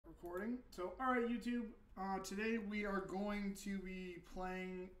recording. So, alright YouTube, today we are going to be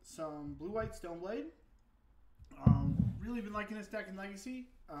playing some Blue-White Stoneblade. Really been liking this deck in Legacy.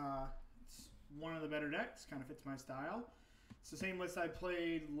 It's one of the better decks, kind of fits my style. It's the same list I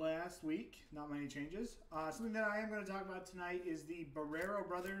played last week, not many changes. Something that I am going to talk about tonight is the Barrero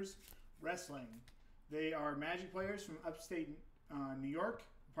Brothers Wrestling. They are Magic players from upstate New York,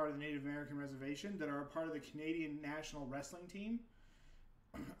 part of the Native American Reservation, that are a part of the Canadian National Wrestling Team.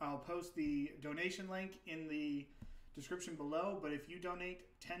 I'll post the donation link in the description below, but if you donate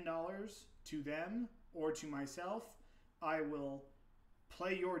 $10 to them or to myself, I will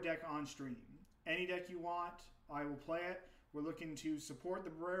play your deck on stream. Any deck you want, I will play it. We're looking to support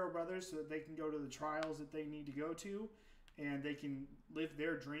the Barrero Brothers so that they can go to the trials that they need to go to, and they can live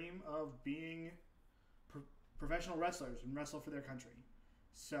their dream of being professional wrestlers and wrestle for their country.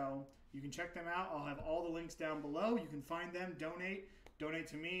 So you can check them out. I'll have all the links down below. You can find them, donate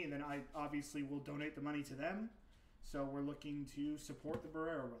to me, and then I obviously will donate the money to them. So we're looking to support the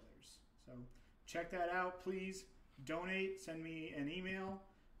Barrero Brothers. So check that out, please. Donate, send me an email,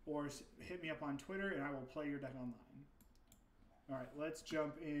 or hit me up on Twitter, and I will play your deck online. All right, let's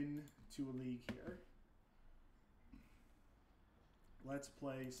jump into a league here. Let's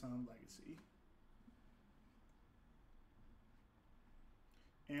play some Legacy.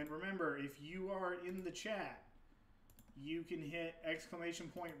 And remember, if you are in the chat, you can hit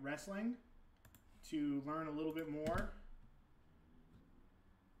 !wrestling to learn a little bit more.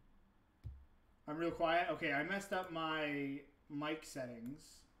 I'm real quiet. Okay, I messed up my mic settings.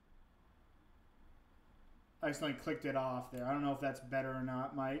 I accidentally clicked it off there. I don't know if that's better or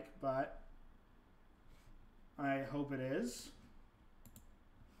not, Mike, but I hope it is.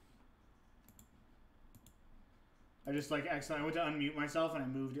 I just I went to unmute myself and I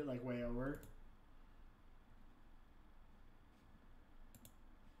moved it like way over.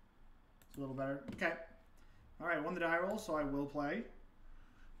 It's a little better. Okay. All right, won the die roll, so I will play.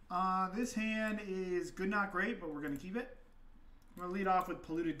 This hand is good, not great, but we're going to keep it. I'm going to lead off with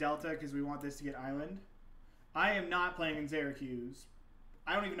Polluted Delta because we want this to get Island. I am not playing in Syracuse.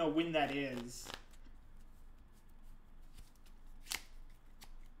 I don't even know when that is.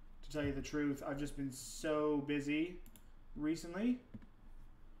 To tell you the truth, I've just been so busy recently.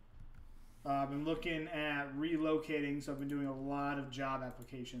 I've been looking at relocating, so I've been doing a lot of job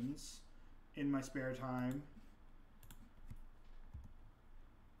applications in my spare time.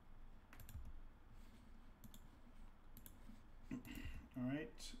 All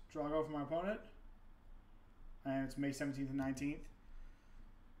right, draw go for my opponent. And it's May 17th and 19th.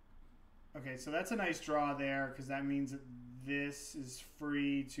 Okay, so that's a nice draw there because that means that this is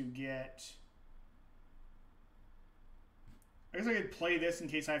free to get. I guess I could play this in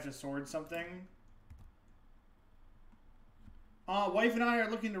case I have to sword something. Wife and I are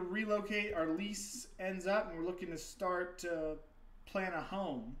looking to relocate. Our lease ends up and we're looking to start to plan a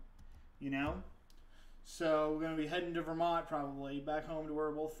home, you know? So we're going to be heading to Vermont probably, back home to where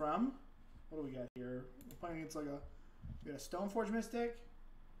we're both from. What do we got here? We're playing against we got a Stoneforge Mystic.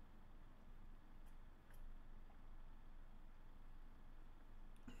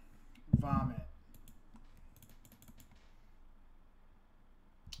 Vomit.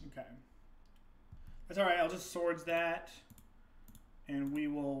 Okay. That's alright, I'll just swords that. And we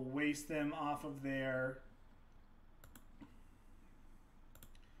will waste them off of their...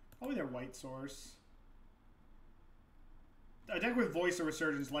 probably their white source. A deck with Voice of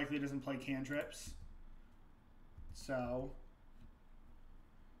Resurgence likely doesn't play cantrips. So...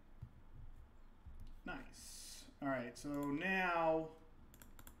 nice. Alright, so now...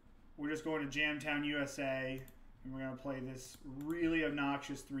 we're just going to Jamtown, USA, and we're going to play this really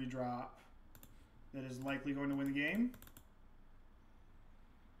obnoxious 3-drop that is likely going to win the game.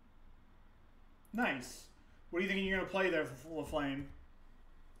 Nice. What are you thinking you're going to play there for Full of Flame?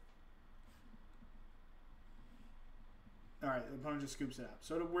 Alright, the opponent just scoops it up.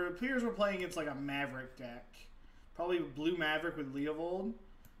 So it appears we're playing against like a Maverick deck. Probably blue Maverick with Leovold.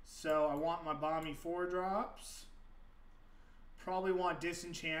 So I want my Bomby 4-drops. Probably want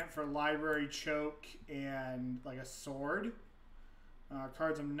Disenchant for Library Choke and like a sword.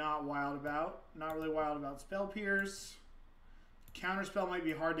 Cards I'm not wild about. Not really wild about Spell Pierce. Counterspell might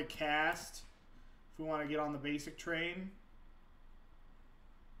be hard to cast if we want to get on the basic train.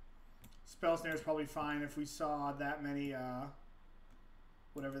 Spell Snare is probably fine if we saw that many,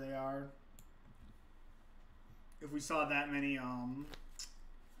 whatever they are. If we saw that many,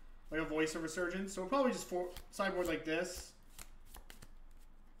 like a Voice of Resurgence. So we'll probably just sideboard like this.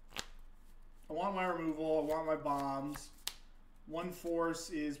 I want my removal. I want my bombs. One force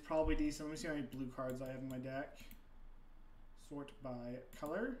is probably decent. Let me see how many blue cards I have in my deck. Sort by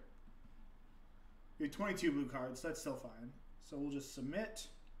color. We have 22 blue cards. That's still fine. So we'll just submit.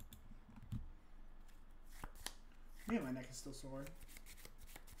 Man, my neck is still sore.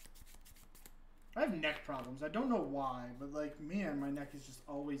 I have neck problems. I don't know why, but like, man, my neck is just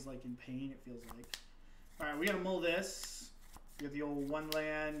always like in pain, it feels like. Alright, we gotta mull this. We got the old one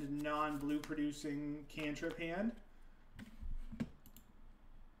land, non-blue producing cantrip hand.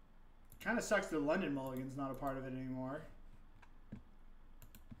 Kinda sucks the London Mulligan's not a part of it anymore.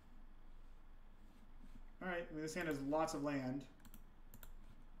 Alright, I mean, this hand has lots of land.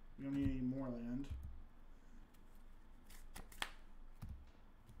 We don't need any more land.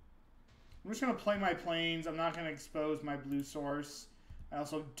 I'm just going to play my plains. I'm not going to expose my blue source. I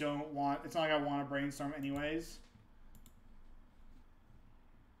also don't want... It's not like I want to brainstorm anyways.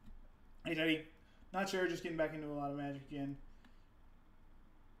 Hey, Daddy. Not sure. Just getting back into a lot of Magic again.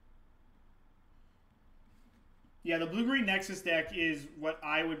 Yeah, the blue-green Nexus deck is what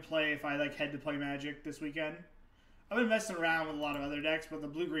I would play if I like had to play Magic this weekend. I've been messing around with a lot of other decks, but the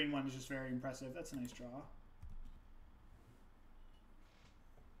blue-green one is just very impressive. That's a nice draw.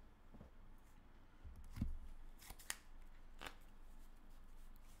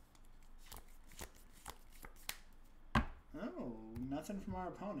 Oh, nothing from our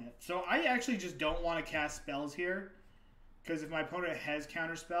opponent. So I actually just don't want to cast spells here, because if my opponent has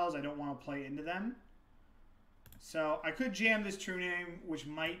counter spells, I don't want to play into them. So I could jam this True-Name, which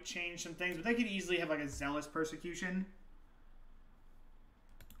might change some things, but they could easily have like a Zealous Persecution.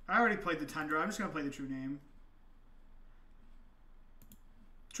 I already played the Tundra. I'm just going to play the True-Name.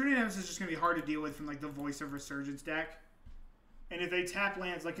 True-Name Nemesis is just going to be hard to deal with from like the Voice of Resurgence deck. And if they tap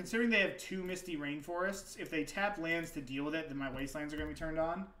lands, like considering they have 2 Misty Rainforests, if they tap lands to deal with it, then my Wastelands are going to be turned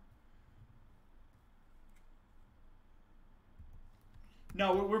on.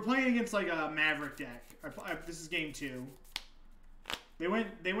 No, we're playing against like a Maverick deck. This is game 2. They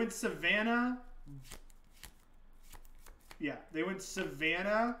went Savannah. Yeah, they went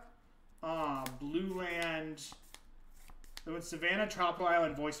Savannah, Blue Land. They went Savannah, Tropical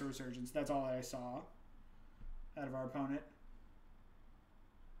Island, Voice of Resurgence. That's all that I saw out of our opponent.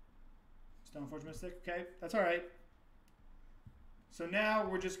 Stoneforge Mystic. Okay, that's all right. So now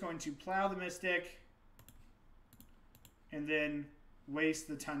we're just going to plow the Mystic and then waste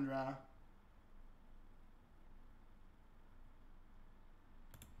the Tundra.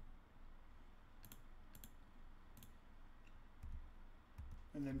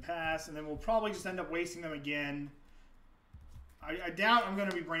 And then pass, and then we'll probably just end up wasting them again. I doubt I'm going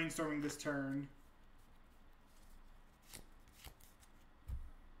to be brainstorming this turn.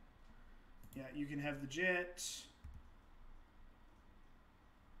 Yeah, you can have the Jitte.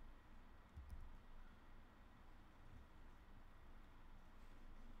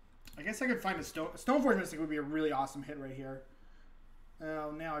 I guess I could find a Stoneforge Mystic would be a really awesome hit right here.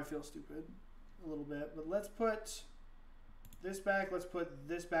 Oh, now I feel stupid a little bit. But let's put this back. Let's put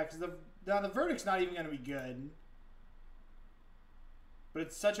this back. Because the Verdict's not even going to be good. But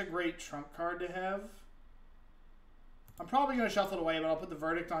it's such a great trump card to have. I'm probably going to shuffle it away, but I'll put the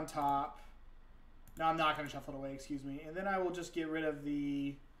Verdict on top. No, I'm not going to shuffle it away, excuse me. And then I will just get rid of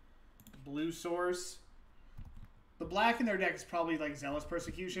the blue source. The black in their deck is probably like Zealous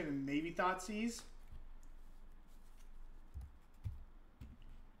Persecution and maybe Thoughtseize.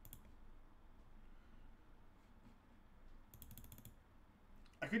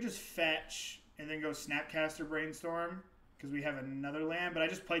 I could just fetch and then go Snapcaster Brainstorm because we have another land, but I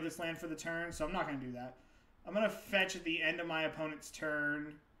just played this land for the turn, so I'm not going to do that. I'm going to fetch at the end of my opponent's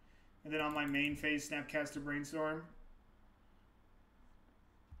turn, and then on my main phase, Snapcaster Brainstorm.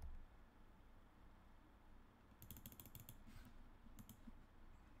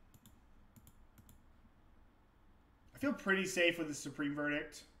 I feel pretty safe with the Supreme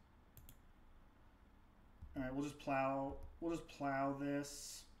Verdict. All right, we'll just plow. We'll just plow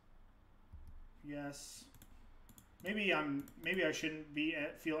this. Yes. Maybe I shouldn't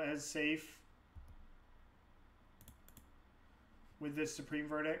feel as safe with this Supreme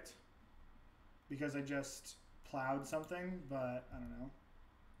Verdict because I just plowed something, but I don't know.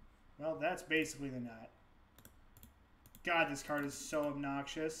 Well, that's basically the nut. God, this card is so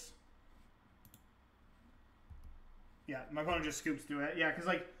obnoxious. Yeah, my opponent just scoops through it. Yeah, because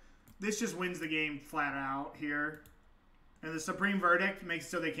like this just wins the game flat out here. And the Supreme Verdict makes it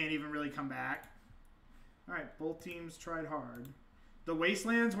so they can't even really come back. All right, both teams tried hard. The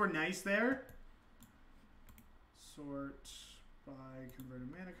Wastelands were nice there. Sort by converted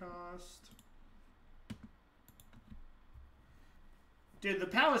mana cost. Dude, the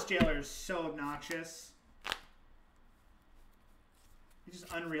Palace Jailer is so obnoxious. It's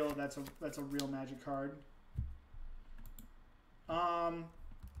just unreal if that's a real Magic card.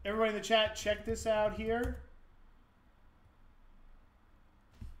 everybody in the chat, check this out here.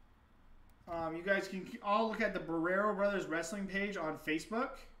 You guys can all look at the Barrero Brothers Wrestling page on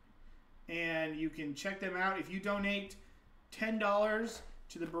Facebook, and you can check them out. If you donate $10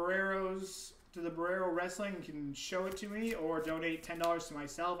 to the Barrero Wrestling, you can show it to me, or donate $10 to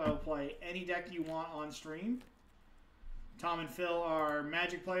myself. I will play any deck you want on stream. Tom and Phil are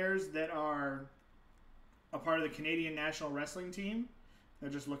Magic players that are a part of the Canadian National Wrestling team. They're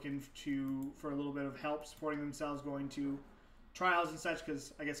just looking for a little bit of help supporting themselves going to trials and such,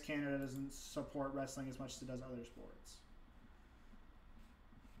 because I guess Canada doesn't support wrestling as much as it does other sports.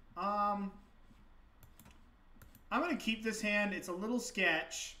 I'm going to keep this hand. It's a little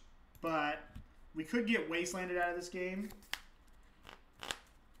sketch, but we could get Wastelanded out of this game.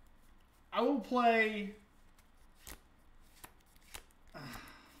 I will play...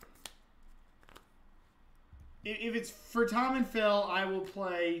 If it's for Tom and Phil, I will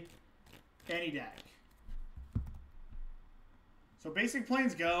play any deck. So basic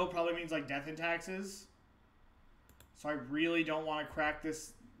planes go probably means like death and taxes. So I really don't want to crack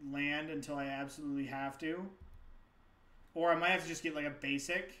this land until I absolutely have to. Or I might have to just get like a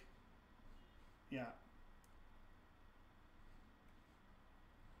basic. Yeah.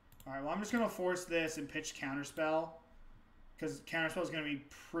 Alright, well I'm just going to force this and pitch Counterspell. Because Counterspell is going to be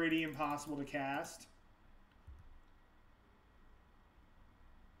pretty impossible to cast.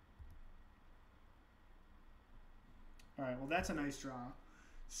 Alright, well that's a nice draw.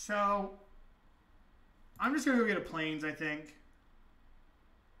 So, I'm just going to go get a Plains, I think.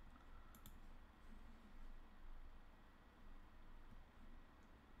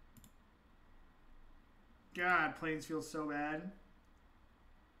 God, Plains feels so bad.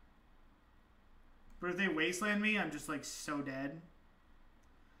 But if they Wasteland me, I'm just like so dead.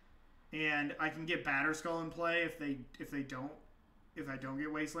 And I can get Batterskull in play if I don't get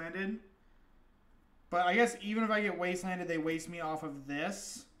Wastelanded. But I guess even if I get Wastelanded, they waste me off of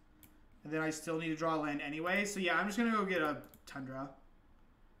this. And then I still need to draw a land anyway. So yeah, I'm just going to go get a Tundra.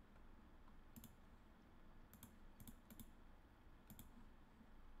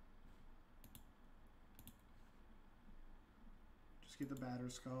 Just get the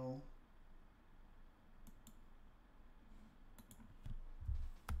Batterskull.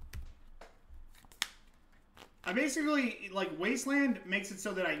 I basically, like, Wasteland makes it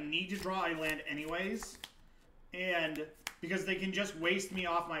so that I need to draw a land anyways. And because they can just waste me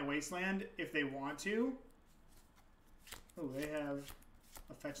off my Wasteland if they want to. Oh, they have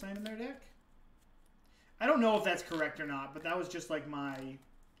a fetch land in their deck? I don't know if that's correct or not, but that was just like my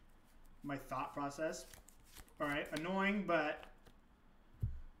thought process. Alright, annoying, but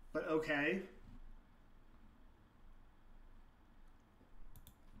okay.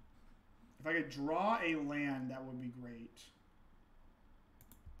 If I could draw a land, that would be great. It's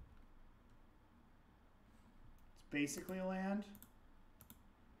basically a land.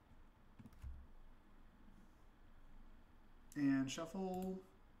 And shuffle.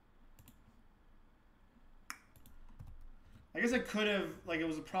 I guess I could have, like, it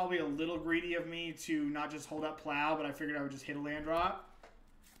was probably a little greedy of me to not just hold up Plow, but I figured I would just hit a land drop.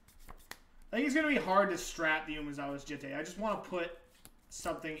 I think it's going to be hard to strat the Umezawa's Jitte. I just want to put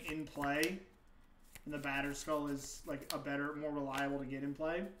something in play, and the Batterskull is like a better, more reliable to get in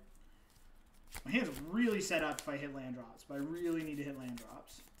play. My hand's really set up if I hit land drops, but I really need to hit land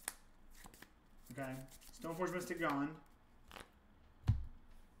drops. Okay, Stoneforge Mystic gone.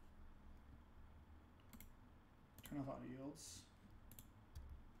 Turn off auto yields.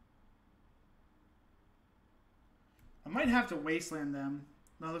 I might have to Wasteland them.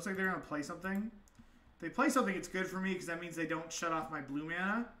 No, it looks like they're going to play something. If they play something, it's good for me because that means they don't shut off my blue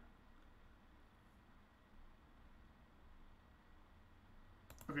mana.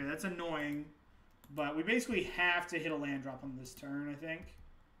 Okay, that's annoying. But we basically have to hit a land drop on this turn, I think.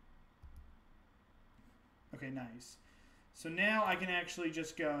 Okay, nice. So now I can actually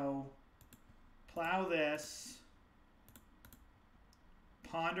just go plow this,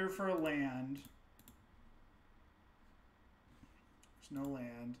 ponder for a land. No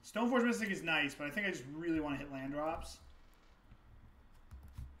land. Stoneforge Mystic is nice, but I think I just really want to hit land drops.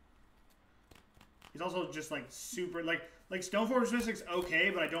 He's also just like super, like Stoneforge Mystic's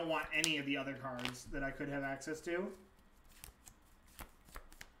okay, but I don't want any of the other cards that I could have access to.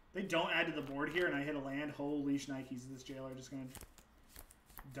 They don't add to the board here, and I hit a land. Holy shnikes, this Jailer just going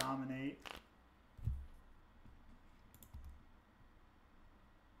to dominate.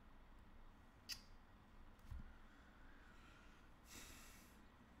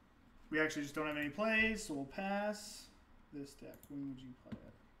 We actually just don't have any plays, so we'll pass this deck. When would you play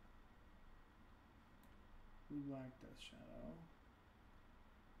it? Blue, black, Death Shadow.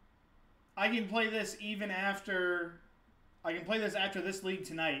 I can play this even after... I can play this after this league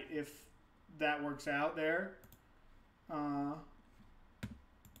tonight, if that works out there. If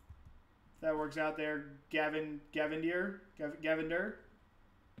that works out there, Gavinder.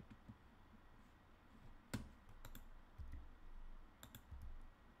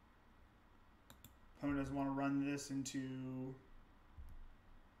 Opponent doesn't want to run this into...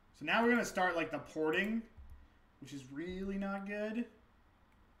 So now we're going to start like the porting, which is really not good.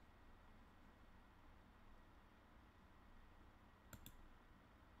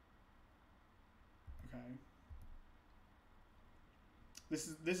 Okay. This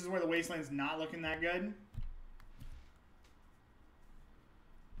is where the Wasteland's not looking that good.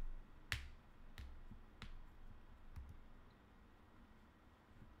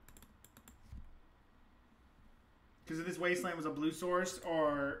 Because if this Wasteland was a blue source,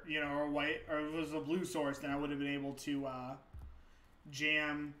 or or white, or if it was a blue source, then I would have been able to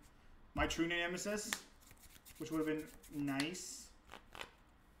jam my True-Name Nemesis, which would have been nice.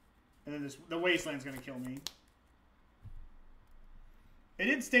 And then the Wasteland's gonna kill me. It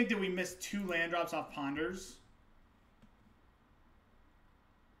did stink that we missed 2 land drops off Ponders.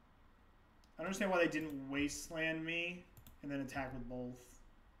 I don't understand why they didn't Wasteland me and then attack with both.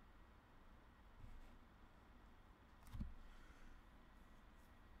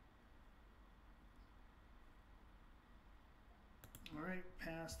 Alright,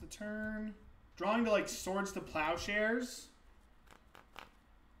 pass the turn. Drawing to like Swords to Plowshares.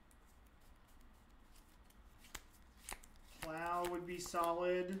 Plow would be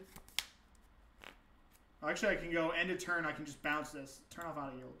solid. Actually, I can go end of turn. I can just bounce this. Turn off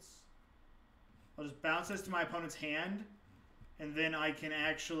auto yields. I'll just bounce this to my opponent's hand. And then I can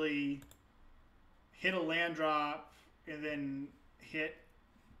actually hit a land drop and then hit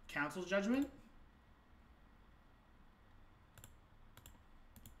Council's Judgment.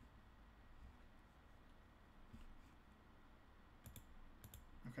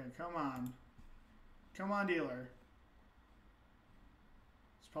 Okay, come on. Come on, dealer.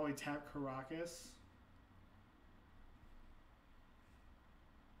 It's probably tap Karakas.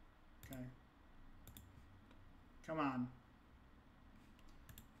 Okay. Come on.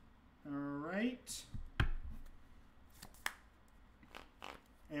 Alright.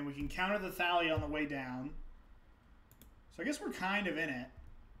 And we can counter the Thalia on the way down. So I guess we're kind of in it.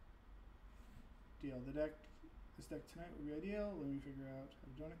 Deal. The deck... This deck tonight would be ideal. Let me figure out how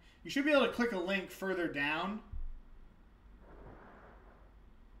to donate. You should be able to click a link further down.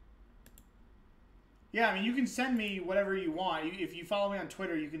 Yeah, I mean, you can send me whatever you want. If you follow me on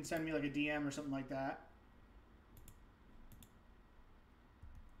Twitter, you can send me like a DM or something like that.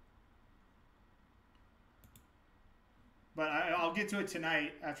 But I'll get to it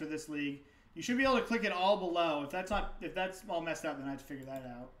tonight after this league. You should be able to click it all below. If that's all messed up, then I have to figure that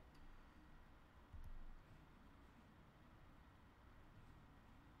out.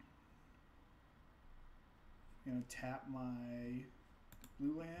 I'm gonna tap my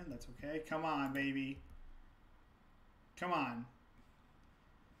blue land. That's okay. Come on, baby. Come on.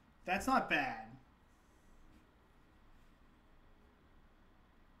 That's not bad.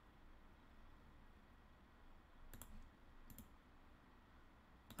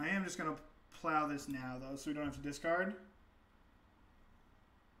 I am just gonna plow this now, though, so we don't have to discard.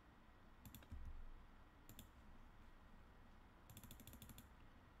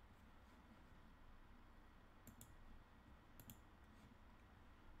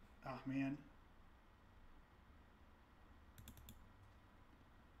 Oh, man.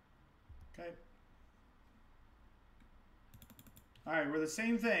 Okay. All right, we're the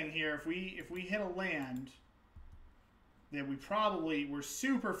same thing here. If we hit a land, then we're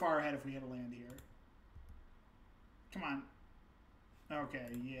super far ahead if we hit a land here. Come on. Okay,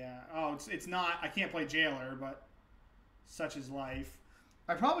 yeah. Oh, it's not. I can't play Jailer, but such is life.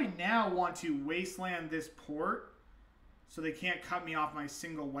 I probably now want to Wasteland this port, so they can't cut me off my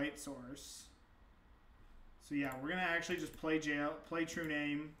single white source. So yeah, we're gonna actually just play True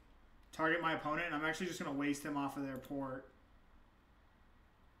Name, target my opponent, and I'm actually just gonna waste him off of their port.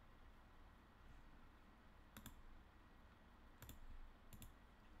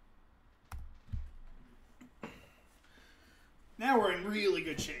 Now we're in really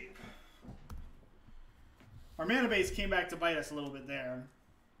good shape. Our mana base came back to bite us a little bit there.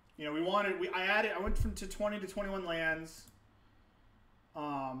 You know, I went from to 20 to 21 lands.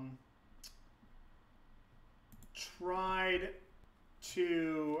 Tried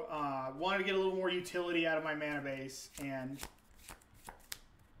to, wanted to get a little more utility out of my mana base, and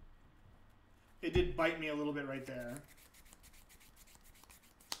it did bite me a little bit right there.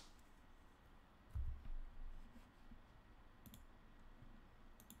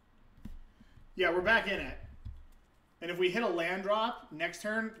 Yeah, we're back in it. And if we hit a land drop next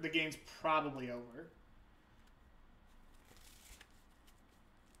turn, the game's probably over.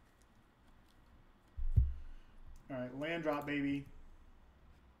 Alright, land drop, baby.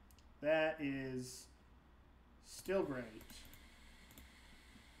 That is still great.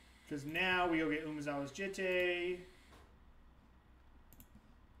 Because now we go get Umezawa's Jitte.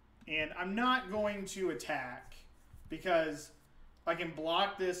 And I'm not going to attack because I can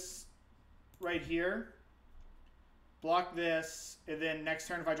block this right here. Block this, and then next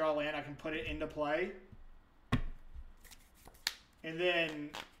turn if I draw land, I can put it into play. And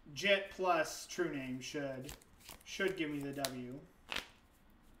then Jitte plus True-Name should give me the W.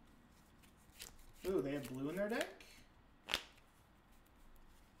 Ooh, they have blue in their deck?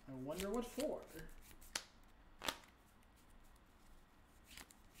 I wonder what for.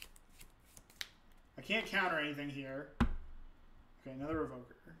 I can't counter anything here. Okay, another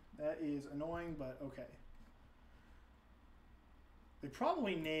Revoker. That is annoying, but okay. They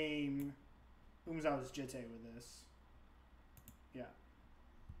probably name Umezawa's Jitte with this. Yeah.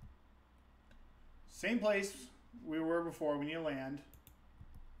 Same place we were before. We need a land.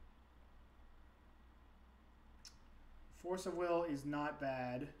 Force of Will is not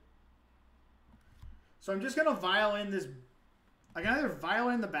bad. So I'm just going to violin this. I can either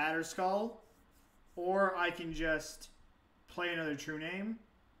violin the Batterskull, or I can just play another True-Name.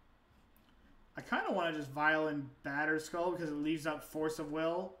 I kind of want to just violin Batterskull because it leaves up Force of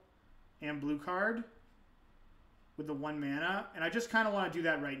Will and blue card with the 1 mana. And I just kind of want to do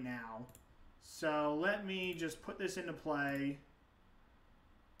that right now. So let me just put this into play.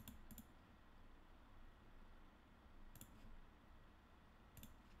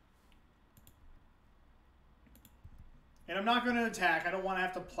 And I'm not going to attack. I don't want to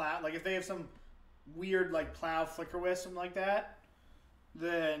have to plow. Like if they have some weird like plow flicker wisp, something like that,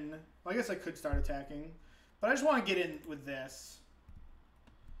 then well, I guess I could start attacking. But I just want to get in with this.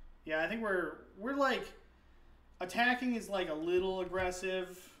 Yeah, I think we're like attacking is like a little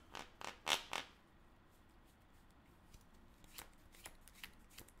aggressive.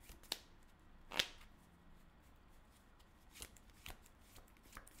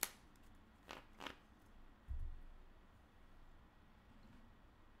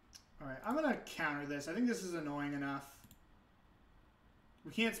 Alright, I'm going to counter this. I think this is annoying enough.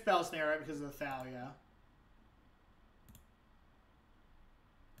 We can't Spell Snare it because of the Thalia.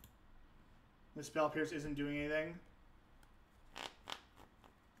 The Spell Pierce isn't doing anything.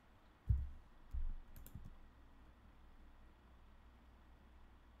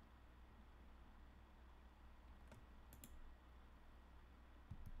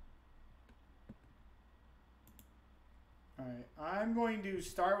 Alright, I'm going to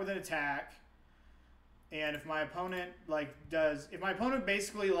start with an attack. And if my opponent if my opponent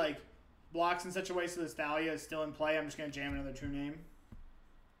basically blocks in such a way so this Thalia is still in play, I'm just going to jam another True-Name.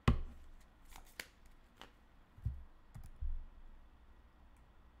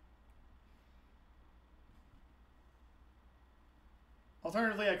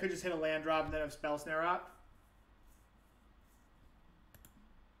 Alternatively, I could just hit a land drop and then have Spell Snare up.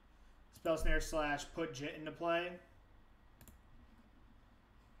 Spell Snare / put Jitte into play.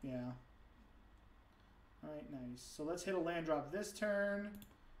 Yeah. Alright, nice. So let's hit a land drop this turn.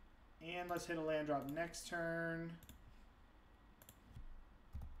 And let's hit a land drop next turn.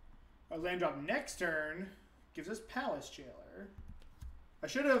 Our land drop next turn gives us Palace Jailer. I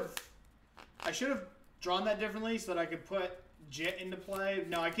should have drawn that differently so that I could put Jitte into play.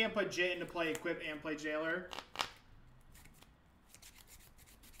 No, I can't put Jitte into play, equip, and play Jailer.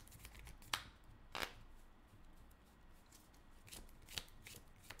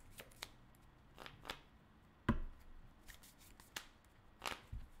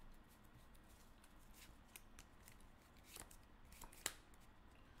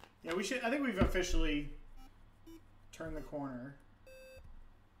 Yeah, we should. I think we've officially turned the corner.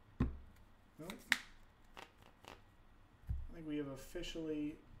 Nope. I think we have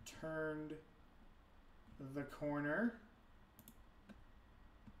officially turned the corner.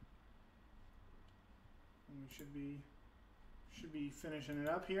 And we should be finishing it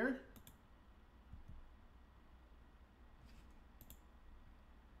up here.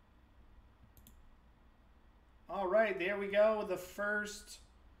 All right, there we go. The first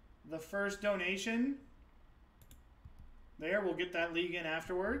donation. There, we'll get that league in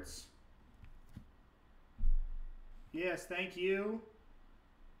afterwards. Yes, thank you.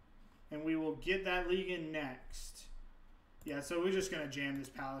 And we will get that league in next. Yeah, so we're just going to jam this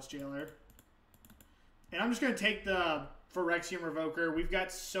Palace Jailer. And I'm just going to take the Phyrexian Revoker. We've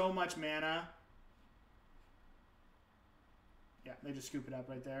got so much mana. Yeah, they just scoop it up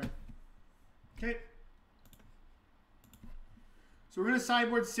right there. Okay. So we're going to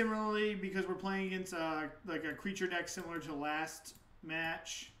sideboard similarly because we're playing against like a creature deck similar to last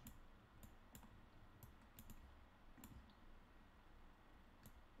match.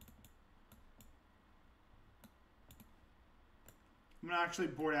 I'm going to actually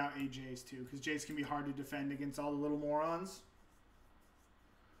board out a Jace too, because Jace can be hard to defend against all the little morons.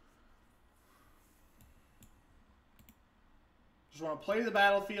 Just want to play the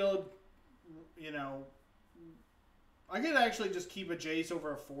battlefield, you know. I could actually just keep a Jace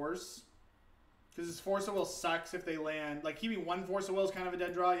over a Force, because his Force of Will sucks if they land. Like, keeping one Force of Will is kind of a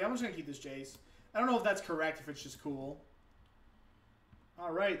dead draw. Yeah, I'm just going to keep this Jace. I don't know if that's correct, if it's just cool.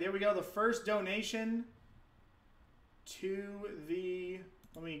 All right, there we go. The first donation to the...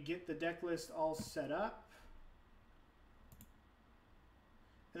 Let me get the deck list all set up.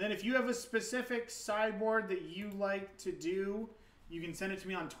 And then if you have a specific sideboard that you like to do, you can send it to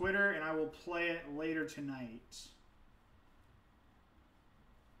me on Twitter, and I will play it later tonight.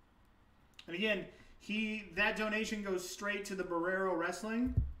 And again, that donation goes straight to the Barrero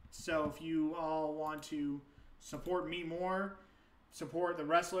Wrestling. So if you all want to support me more, support the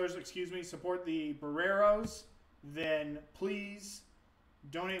wrestlers, support the Barreros, then please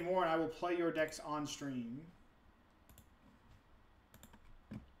donate more, and I will play your decks on stream.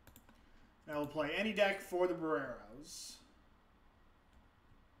 And I will play any deck for the Barreros,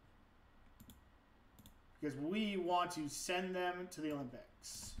 because we want to send them to the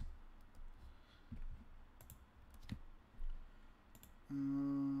Olympics.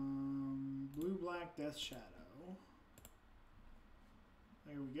 Blue-black Death Shadow.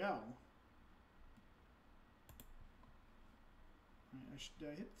 There we go. Alright, should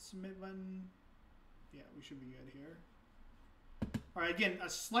I hit the submit button? Yeah, we should be good here. Alright, again, a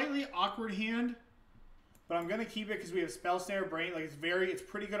slightly awkward hand, but I'm gonna keep it because we have Spell Snare, Brain. Like, it's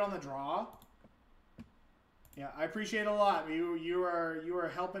pretty good on the draw. Yeah, I appreciate it a lot. You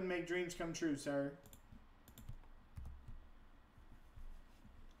are helping make dreams come true, sir.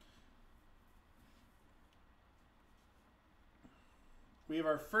 We have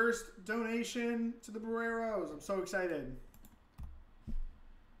our first donation to the Barreros. I'm so excited.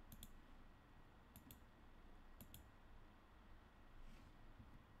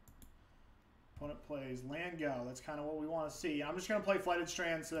 Opponent plays land go. That's kind of what we want to see. I'm just going to play Flooded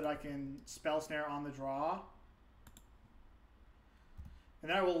Strand so that I can Spell Snare on the draw. And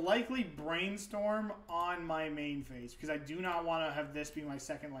then I will likely Brainstorm on my main phase, because I do not want to have this be my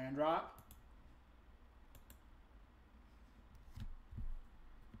second land drop.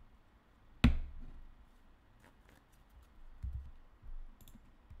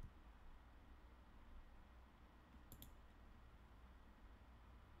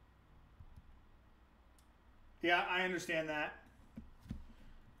 Yeah, I understand that.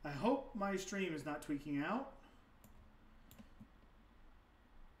 I hope my stream is not tweaking out.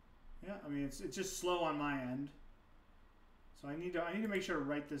 Yeah, I mean, it's just slow on my end. So I need to make sure to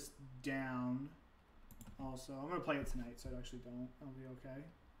write this down. Also, I'm gonna play it tonight, so I actually don't. I'll be okay.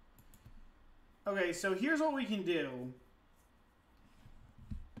 Okay, so here's what we can do.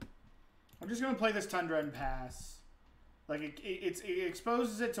 I'm just gonna play this Tundra and pass. Like it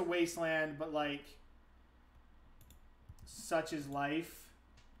exposes it to Wasteland, but like, such is life.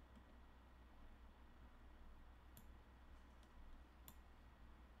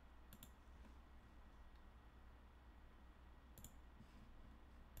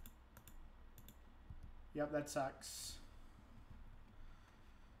 Yep, that sucks.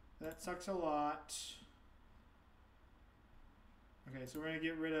 That sucks a lot. Okay, so we're going to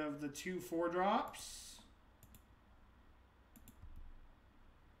get rid of the 2 4-drops.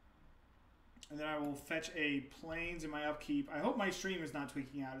 And then I will fetch a Plains in my upkeep. I hope my stream is not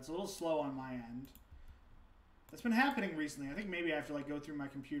tweaking out. It's a little slow on my end. That's been happening recently. I think maybe I have to like go through my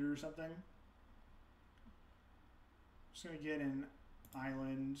computer or something. Just going to get an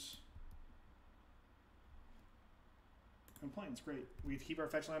island. And Plains, great. We keep our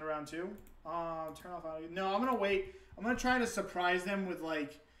fetch land around too. Turn off audio. No, I'm going to wait. I'm going to try to surprise them with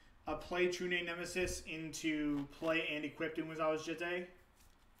like a play True-Name Nemesis into play and equipped Umezawa's Jitte.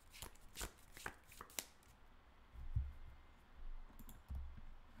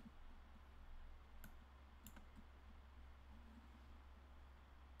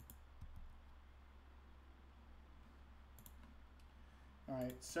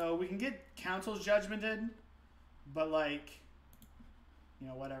 Alright, so we can get Council's Judgmented, but like, you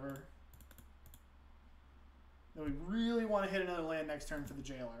know, whatever. Then we really want to hit another land next turn for the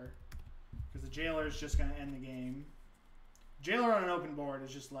Jailer, because the Jailer is just going to end the game. Jailer on an open board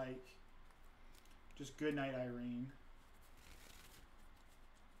is just like, just good night, Irene.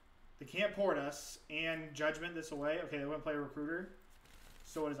 They can't port us and Judgment this away. Okay, they want to play a Recruiter.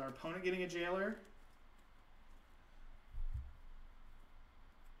 So what is our opponent getting a Jailer?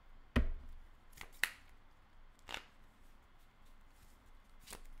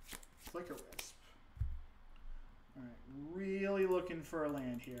 Flicker Wisp. Alright, really looking for a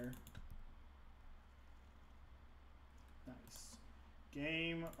land here. Nice.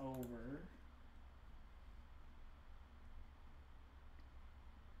 Game over.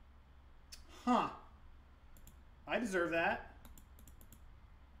 Huh. I deserve that.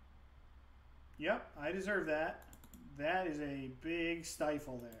 Yep, I deserve that. That is a big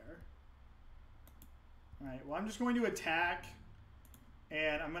stifle there. Alright, well I'm just going to attack.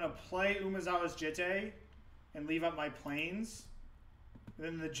 And I'm going to play Umezawa's Jitte and leave up my planes. And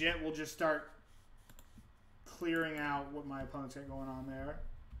then the Jitte will just start clearing out what my opponent's got going on there.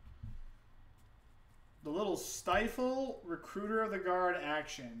 The little Stifle Recruiter of the Guard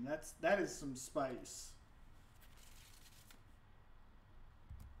action. That is some spice.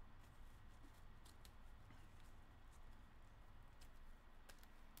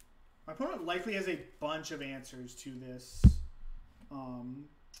 My opponent likely has a bunch of answers to this.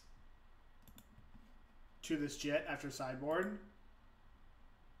 Jitte after sideboard.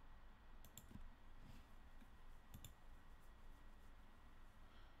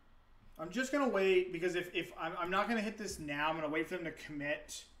 I'm just gonna wait because if I'm not gonna hit this now, I'm gonna wait for them to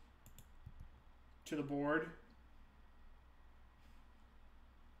commit to the board.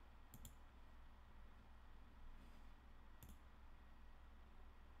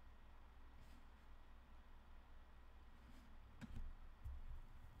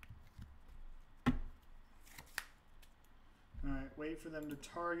 Alright, wait for them to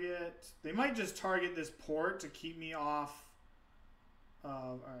target. They might just target this port to keep me off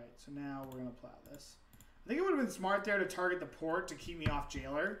of... Alright, so now we're going to plow this. I think it would have been smart there to target the port to keep me off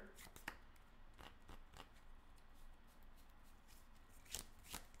Jailer.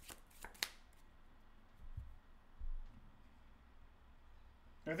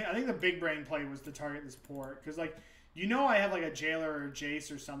 I think the big brain play was to target this port. Because, like, you know I have, like, a Jailer or a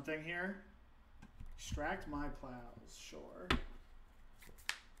Jace or something here. Extract my plows, sure.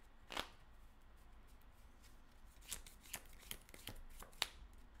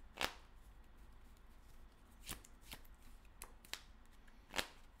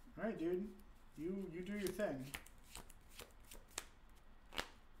 All right, dude. You do your thing.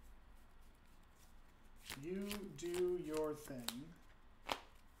 You do your thing.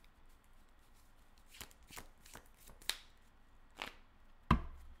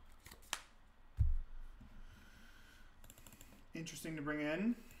 Interesting to bring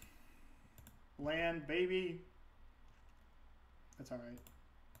in. Land, baby. That's all right.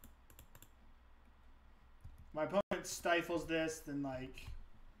 My opponent stifles this, then like,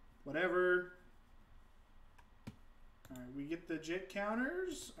 whatever. All right, we get the Jitte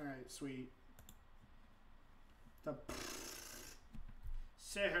counters. All right, sweet.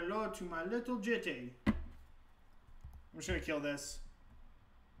 Say hello to my little Jitte. I'm just gonna kill this.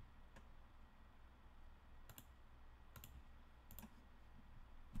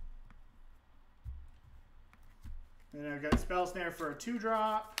 And I've got Spell Snare for a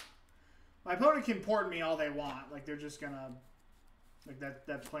 2-drop. My opponent can port me all they want. Like, they're just gonna... Like,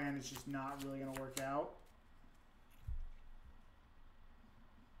 that plan is just not really gonna work out.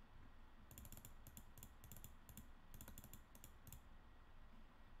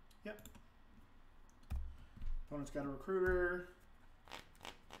 Yep. Opponent's got a Recruiter.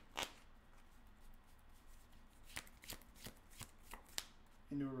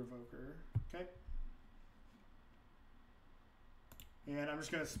 Into a Revoker. Okay. And I'm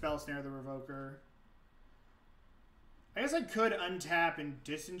just going to Spell Snare the Revoker. I guess I could untap and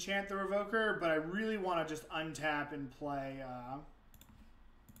disenchant the Revoker, but I really want to just untap and play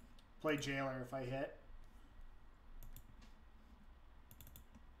play Jailer if I hit.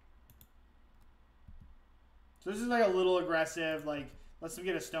 So this is like a little aggressive, like, let's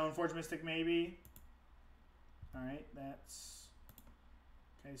get a Stoneforge Mystic maybe. Alright, that's...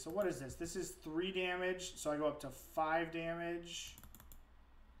 Okay, so what is this? This is 3 damage, so I go up to 5 damage.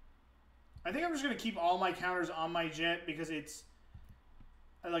 I think I'm just going to keep all my counters on my Jitte because it's...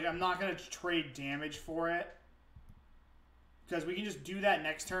 Like, I'm not going to trade damage for it. Because we can just do that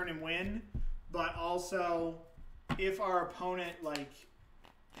next turn and win. But also, if our opponent, like,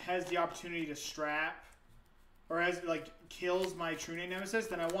 has the opportunity to strap... Or has, like, kills my True-Name Nemesis,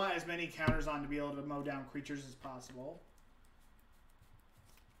 then I want as many counters on to be able to mow down creatures as possible.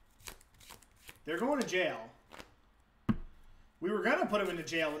 They're going to jail. We were going to put him into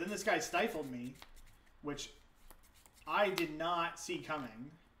jail, but then this guy stifled me, which I did not see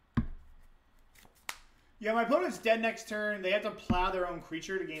coming. Yeah, my opponent's dead next turn. They have to plow their own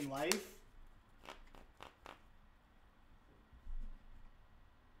creature to gain life.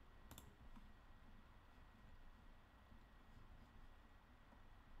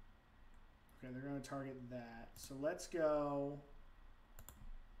 Okay, they're going to target that. So let's go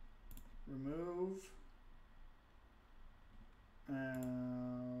remove. Remove.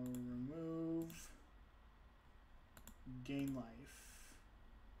 Gain life.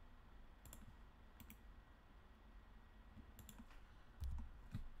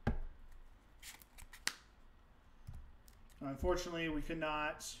 Unfortunately, we could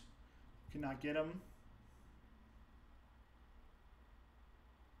not get him.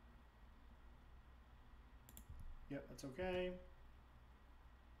 Yep, that's okay.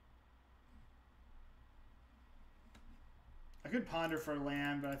 I could ponder for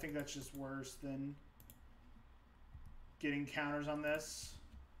land, but I think that's just worse than getting counters on this.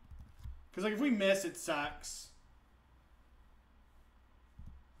 Because like if we miss, it sucks.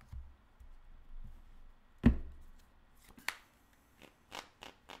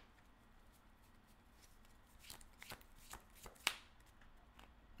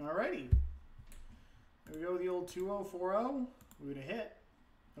 Alrighty. Here we go with the old 2-0-4-0. We would have hit.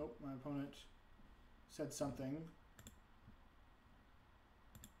 Oh, my opponent said something.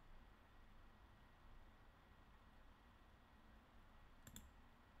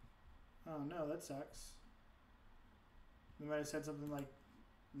 Oh no, that sucks. They might have said something like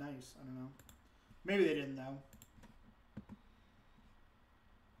nice. I don't know. Maybe they didn't though.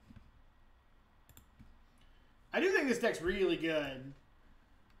 I do think this deck's really good.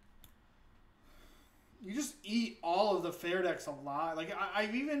 You just eat all of the fair decks a lot. Like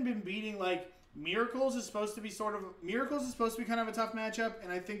I've even been beating like Miracles is supposed to be kind of a tough matchup,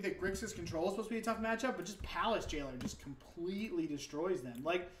 and I think that Grixis Control is supposed to be a tough matchup, but just Palace Jailer just completely destroys them.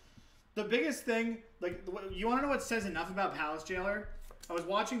 Like the biggest thing, like you want to know what says enough about Palace Jailer? I was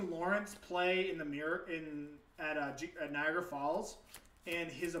watching Lawrence play in the at Niagara Falls, and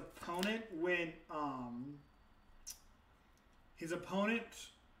his opponent went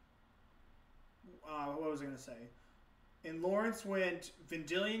what was I going to say? And Lawrence went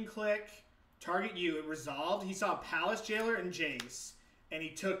Vendilion Click, target you. It resolved. He saw Palace Jailer and Jace, and he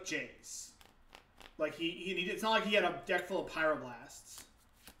took Jace. Like, it's not like he had a deck full of Pyroblasts.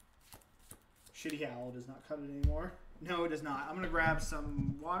 Shitty Owl does not cut it anymore. No, it does not. I'm going to grab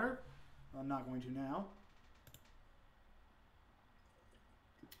some water. I'm not going to now.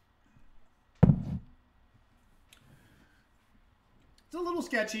 It's a little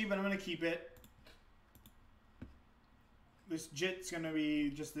sketchy, but I'm going to keep it. This Jitte's going to be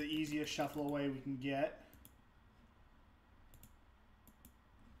just the easiest shuffle away we can get.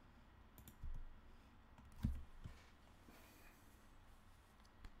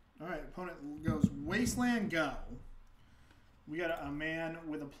 Alright, opponent goes Wasteland, go. We got a man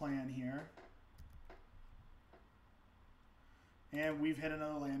with a plan here. And we've hit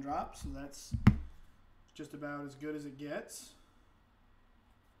another land drop, so that's just about as good as it gets.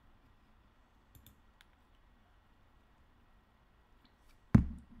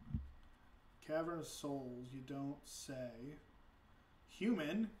 Cavern of Souls, you don't say.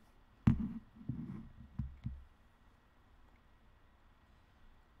 Human.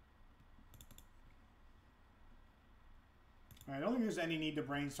 I don't think there's any need to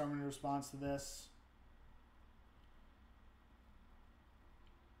brainstorm in response to this.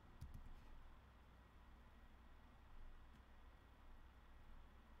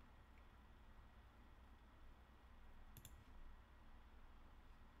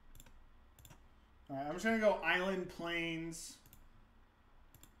 Alright, I'm just going to go Island, Plains,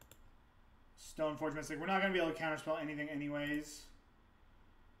 Stoneforge Mystic. We're not going to be able to counterspell anything anyways.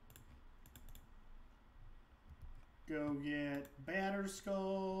 Go get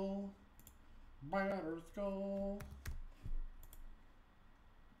Batterskull. Batterskull.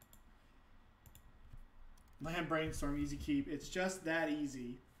 Land Brainstorm, easy keep. It's just that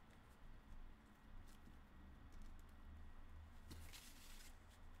easy.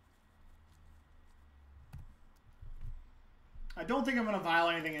 I don't think I'm going to vial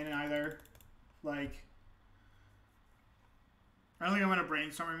anything in either. Like, I don't think I'm going to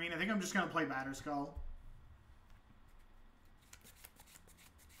Brainstorm. I think I'm just going to play Batterskull.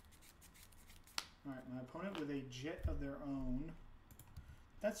 Alright, my opponent with a Jitte of their own.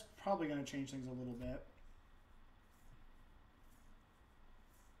 That's probably going to change things a little bit.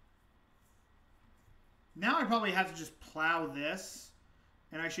 Now I probably have to just plow this.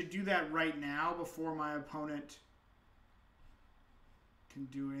 And I should do that right now before my opponent can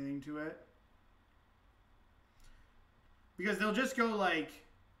do anything to it. Because they'll just go like...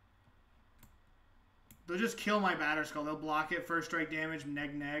 They'll just kill my Batterskull. They'll block it, first strike damage,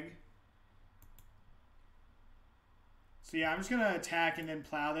 neg. So yeah, I'm just going to attack and then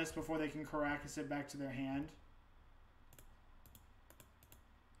plow this before they can Karakas it back to their hand.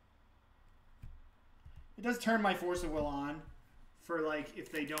 It does turn my Force of Will on for, like, if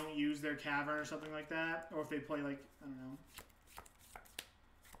they don't use their Cavern or something like that. Or if they play, like, I don't know.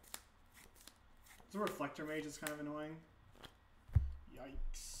 It's a Reflector Mage that's kind of annoying.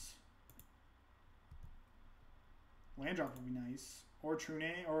 Yikes. Land drop would be nice. Or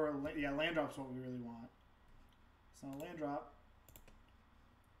True-Name, or, yeah, land drop's what we really want. It's not a land drop.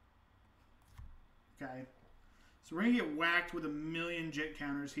 Okay. So we're going to get whacked with a million Jitte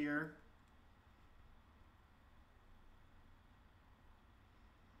counters here.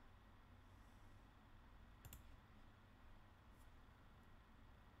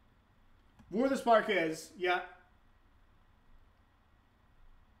 War the Spark is, yeah.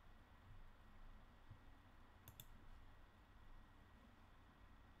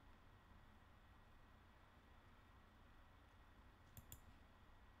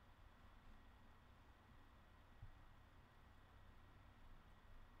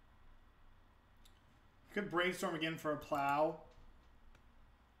 Could Brainstorm again for a plow.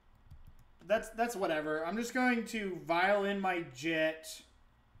 That's whatever. I'm just going to vial in my Jitte.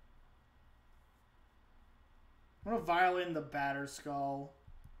 I'm going to vial in the Batterskull.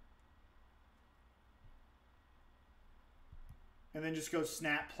 And then just go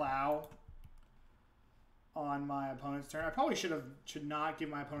snap plow on my opponent's turn. I probably should not give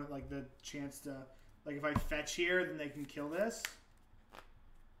my opponent like the chance to, like, if I fetch here, then they can kill this.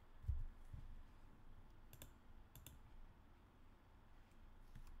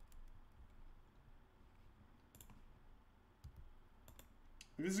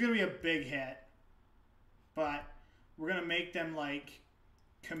 This is going to be a big hit. But we're going to make them, like,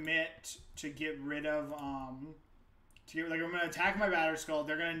 commit to get rid of, like, I'm going to attack my Batterskull.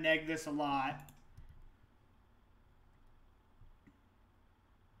 They're going to neg this a lot.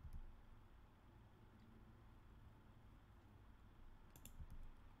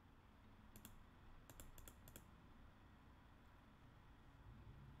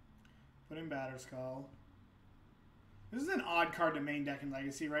 Put in Batterskull. This is an odd card to main deck in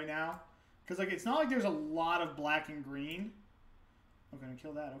Legacy right now. Because, like, it's not like there's a lot of black and green. I'm going to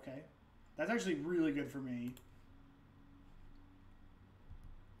kill that. Okay. That's actually really good for me.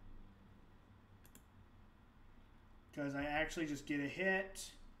 Because I actually just get a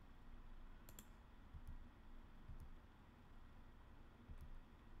hit.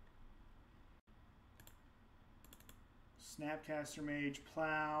 Snapcaster Mage,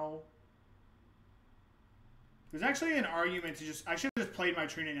 Plow. There's actually an argument to just... I should have just played my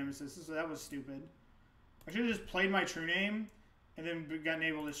True-Name Nemesis, so that was stupid. I should have just played my True-Name and then gotten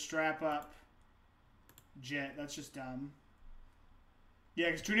able to strap up Jitte. That's just dumb. Yeah,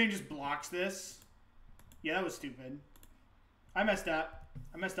 because True-Name just blocks this. Yeah, that was stupid. I messed up.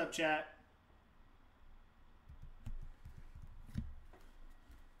 I messed up, chat.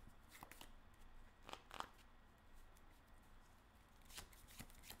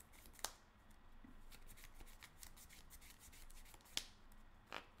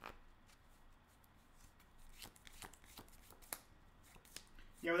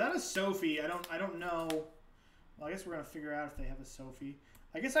 Yeah, without a Sophie, I don't know. Well, I guess we're gonna figure out if they have a Sophie.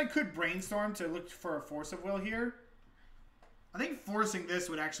 I guess I could Brainstorm to look for a Force of Will here. I think forcing this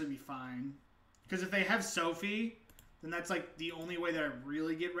would actually be fine. Because if they have Sophie, then that's like the only way that I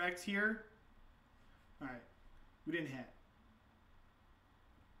really get wrecked here. Alright. We didn't hit.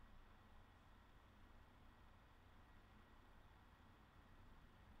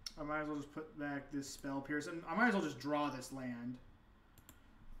 I might as well just put back this Spell Pierce. And I might as well just draw this land.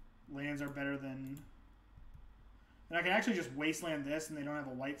 Lands are better than... And I can actually just Wasteland this and they don't have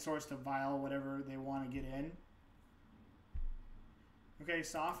a white source to vial whatever they want to get in. Okay,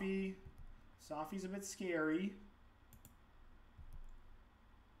 Sophie. Sophie's a bit scary.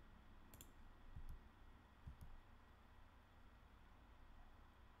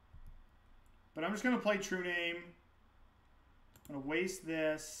 But I'm just going to play True-Name. I'm going to waste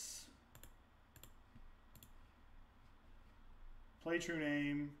this. Play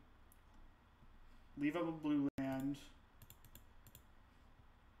True-Name. Leave up a blue land.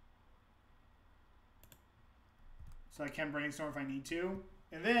 So I can Brainstorm if I need to.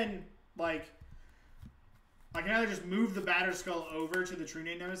 And then, like, I can either just move the Batterskull over to the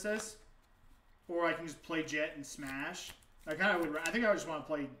True-Name Nemesis, or I can just play Jitte and smash. I think I would just want to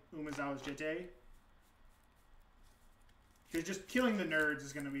play Umezawa's Jitte. Because just killing the nerds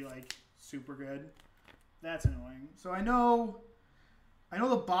is going to be, like, super good. That's annoying. So I know I know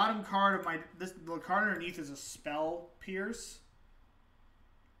the bottom card of the card underneath is a Spell Pierce.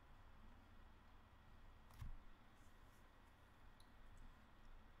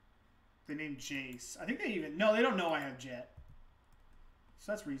 They named Jace. I think they even... No, they don't know I have Jitte.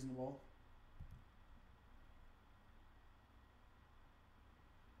 So that's reasonable.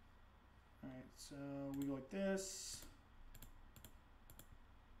 Alright, so we go like this.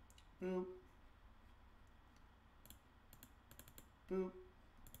 Boop. Boop.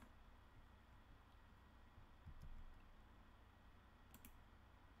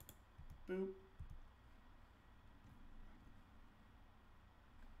 Boop.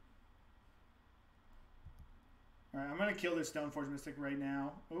 Alright, I'm going to kill this Stoneforge Mystic right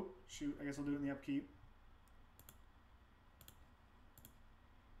now. Oh, shoot. I guess I'll do it in the upkeep.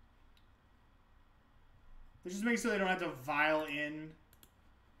 This just makes so they don't have to vial in.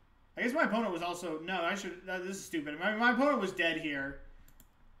 I guess my opponent was also... No, I should... this is stupid. My opponent was dead here.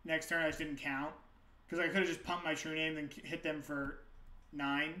 Next turn I just didn't count. Because I could have just pumped my True-Name and hit them for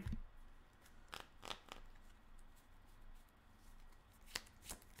 9.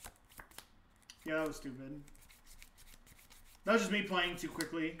 Yeah, that was stupid. That was just me playing too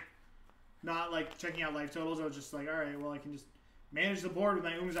quickly. Not like checking out life totals. I was just like, alright, well I can just manage the board with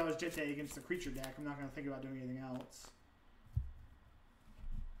my Umezawa's Jitte against the creature deck. I'm not going to think about doing anything else.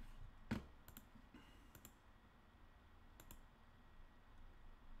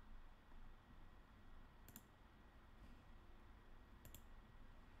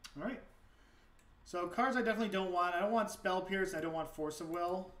 Alright. So cards I definitely don't want. I don't want Spell Pierce. I don't want Force of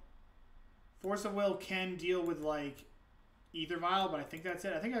Will. Force of Will can deal with like Ether Vial, but I think that's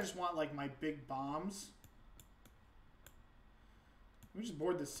it. I think I just want like my big bombs. We just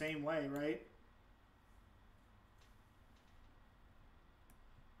board the same way, right?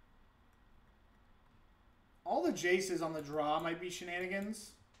 All the Jaces on the draw might be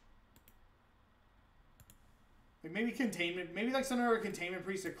shenanigans. Like maybe containment, maybe like some other containment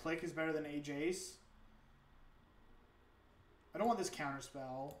priest to click is better than a Jace. I don't want this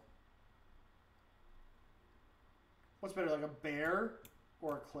counterspell. What's better, like a bear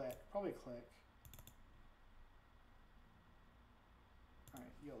or a click? Probably click.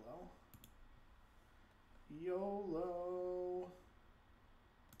 Alright, YOLO. YOLO.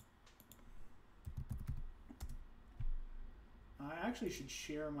 I actually should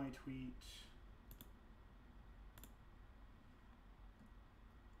share my tweet.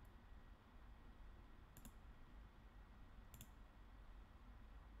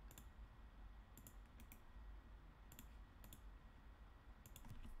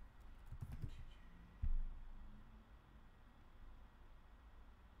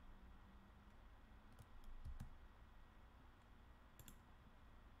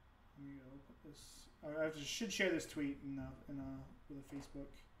 I should share this tweet with a Facebook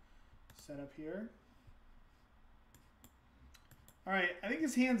setup here. All right, I think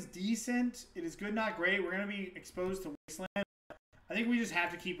this hand's decent. It is good, not great. We're going to be exposed to Wasteland. I think we just have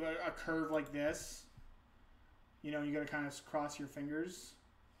to keep a curve like this. You know, you got to kind of cross your fingers.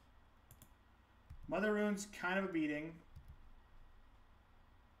 Mother Rune's kind of a beating.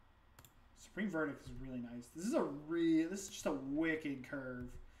 Supreme Verdict is really nice. This is just a wicked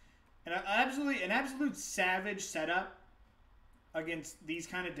curve. And an absolute savage setup against these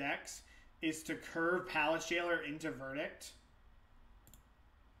kind of decks is to curve Palace Jailer into Verdict.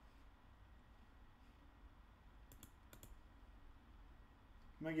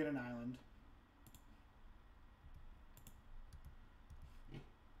 I'm going to get an island.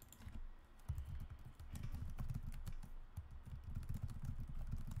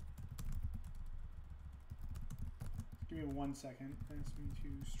 Give me 1 second. Ask me to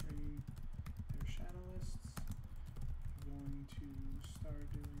stream their shadow lists. I'm going to start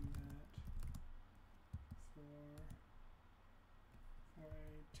doing that for a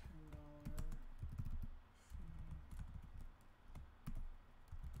 $10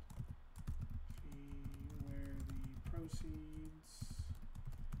 fee where the proceeds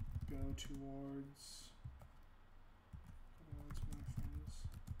go towards my friends'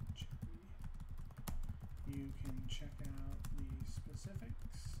 charity. You can check out the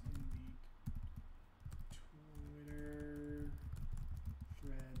specifics in the Twitter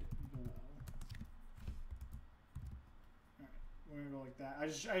thread below. Alright, we're gonna go like that. I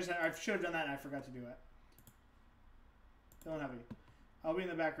should have done that and I forgot to do it. Don't have it. I'll be in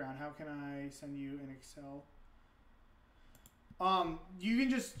the background. How can I send you an Excel? You can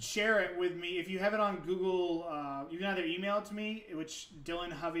just share it with me. If you have it on Google, you can either email it to me, which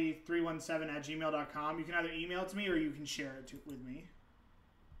dylanhovey317@gmail.com. You can either email it to me or you can share it with me.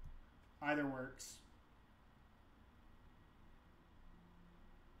 Either works.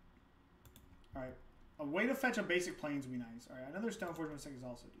 Alright. A way to fetch a basic plains would be nice. Alright, another Stoneforge Mystic is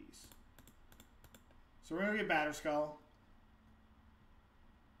also decent. So we're going to get Batterskull.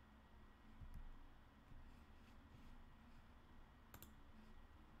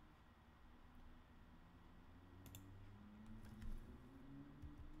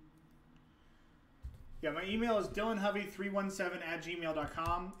 Yeah, my email is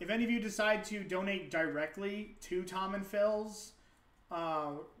dylanhovey317@gmail.com. If any of you decide to donate directly to Tom and Phil's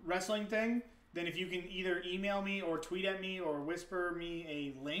wrestling thing, then if you can either email me or tweet at me or whisper me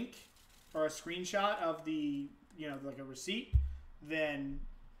a link or a screenshot of the, you know, like a receipt, then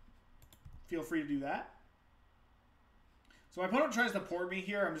feel free to do that. So my opponent tries to port me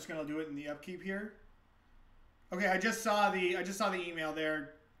here. I'm just gonna do it in the upkeep here. Okay, I just saw the email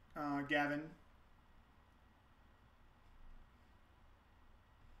there, Gavin.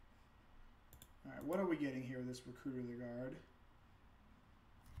 All right, what are we getting here with this Recruiter of the Guard?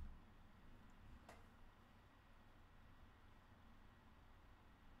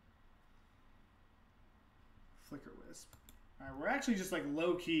 Flicker Wisp. All right, we're actually just like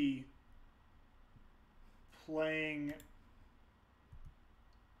low-key playing.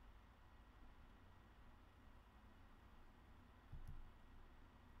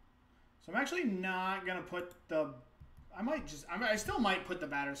 So I'm actually not gonna put the. I still might put the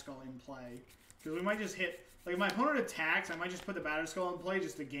Batterskull in play because we might just hit. Like if my opponent attacks, I might just put the Batterskull in play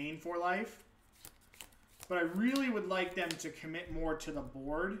just to gain 4 life. But I really would like them to commit more to the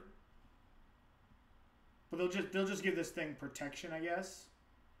board. But they'll just give this thing protection, I guess.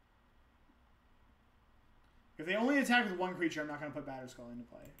 If they only attack with 1 creature, I'm not going to put Batterskull into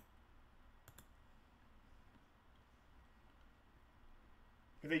play.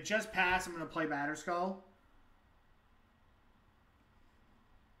 If they just pass, I'm going to play Batterskull.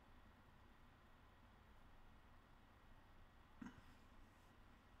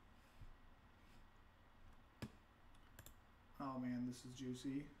 Oh man, this is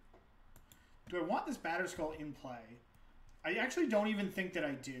juicy. Do I want this Batterskull in play? I actually don't even think that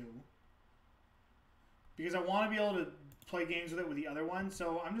I do. Because I want to be able to play games with it with the other one.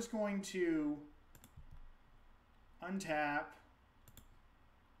 So I'm just going to untap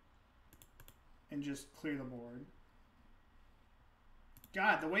and just clear the board.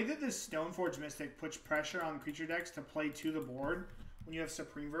 God, the way that this Stoneforge Mystic puts pressure on creature decks to play to the board when you have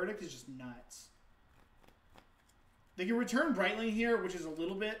Supreme Verdict is just nuts. They can return Brightling here, which is a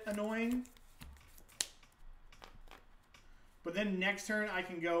little bit annoying. But then next turn I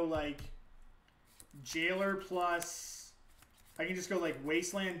can go like Jailer plus... I can just go like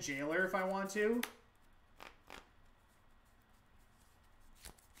Wasteland Jailer if I want to.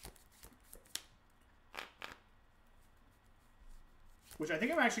 Which I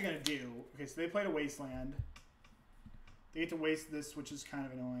think I'm actually going to do. Okay, so they played a Wasteland. They get to waste this, which is kind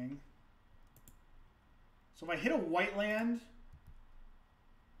of annoying. So if I hit a white land...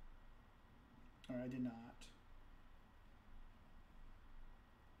 Alright, I did not.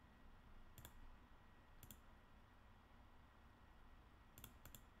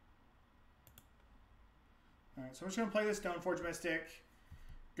 Alright, so I'm just going to play this Stoneforge Mystic.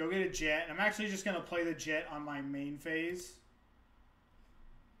 Go get a Jet. I'm actually just going to play the Jet on my main phase.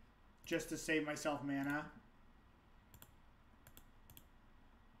 Just to save myself mana.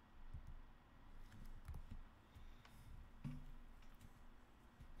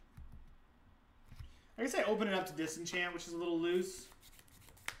 I guess I open it up to Disenchant, which is a little loose.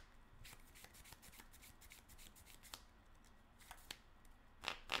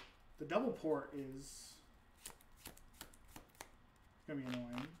 The double port is going to be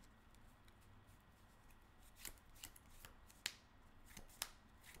annoying.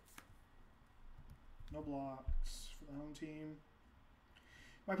 No blocks for the home team.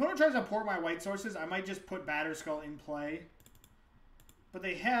 If my opponent tries to port my white sources, I might just put Batterskull in play. But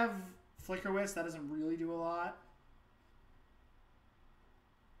they have Flicker Wisp. That doesn't really do a lot.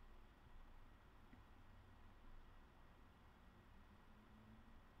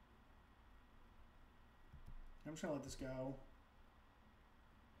 I'm just going to let this go.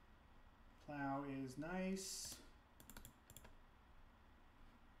 Plow is nice.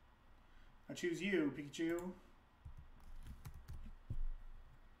 I choose you, Pikachu.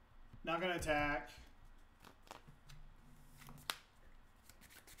 Not going to attack.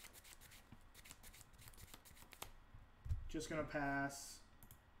 Just going to pass.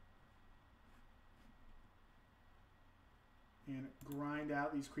 And grind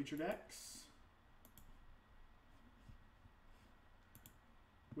out these creature decks.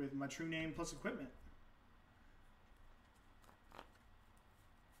 With my True-Name plus equipment.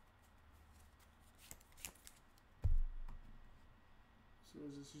 So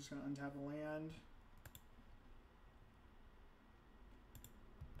is this just going to untap a land?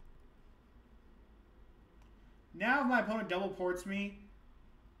 Now if my opponent double ports me...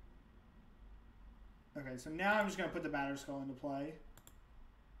 Okay, so now I'm just going to put the Batterskull into play.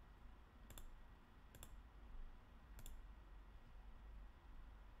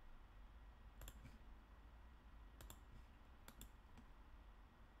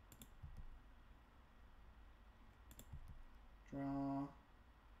 Draw.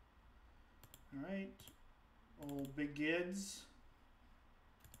 Alright. Old Big Gids.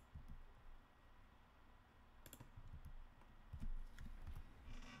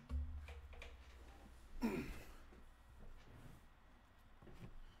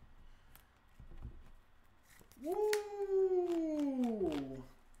 Woo!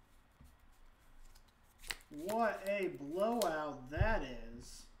 What a blowout that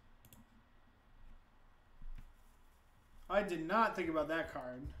is. I did not think about that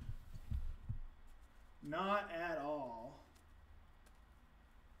card. Not at all.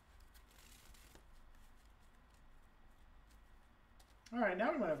 Alright,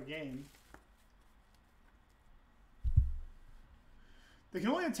 now we might have a game. They can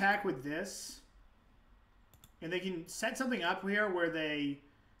only attack with this. And they can set something up here where they,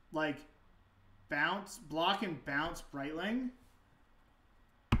 like, block and bounce Brightling.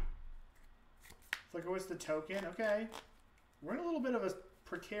 It's like, what's the token? Okay. We're in a little bit of a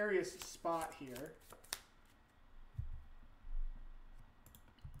precarious spot here.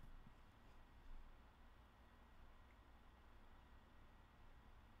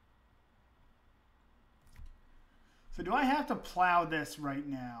 So do I have to plow this right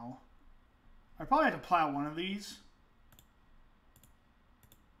now? I probably have to plow one of these.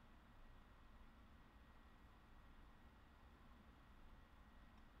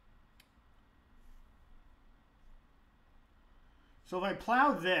 So if I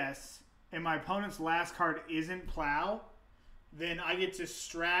plow this, and my opponent's last card isn't plow, then I get to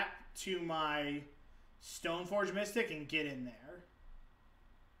strap to my Stoneforge Mystic and get in there.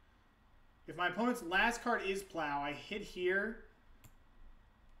 If my opponent's last card is plow, I hit here.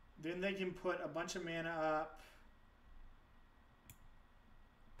 Then they can put a bunch of mana up.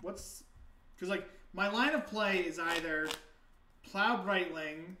 What's... Because, like, my line of play is either plow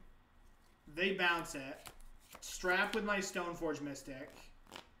Brightling, they bounce it, strap with my Stoneforge Mystic,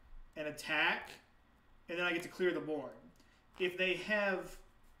 and attack, and then I get to clear the board. If they have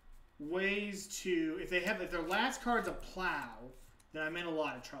ways to... If their last card's a plow, then I'm in a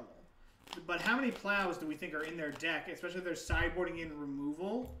lot of trouble. But how many plows do we think are in their deck, especially if they're sideboarding in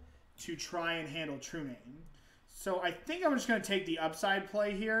removal, to try and handle True-Name? So I think I'm just going to take the upside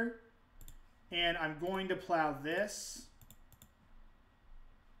play here, and I'm going to plow this.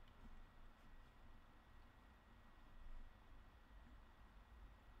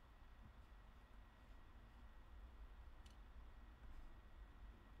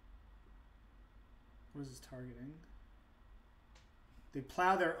 What is this targeting? They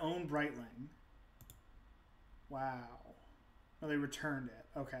plow their own Brightling. Wow. No, they returned it.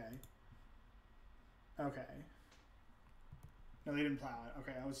 Okay. Okay. No, they didn't plow it.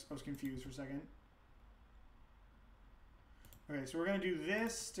 Okay, I was confused for a second. Okay, so we're going to do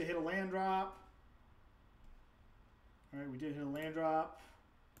this to hit a land drop. Alright, we did hit a land drop.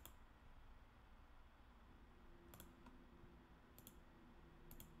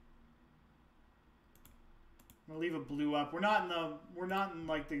 I'm gonna leave a blue up. We're not in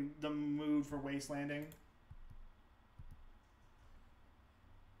like the mood for Wastelanding.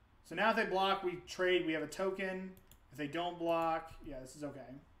 So now if they block, we trade, we have a token. If they don't block, yeah, this is okay.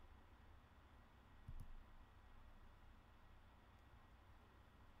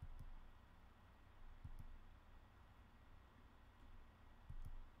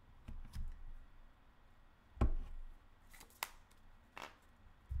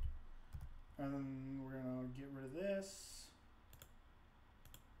 And then we're going to get rid of this.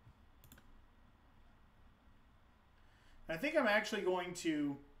 And I think I'm actually going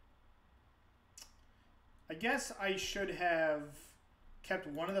to... I guess I should have kept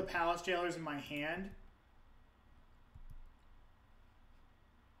one of the Palace Jailers in my hand.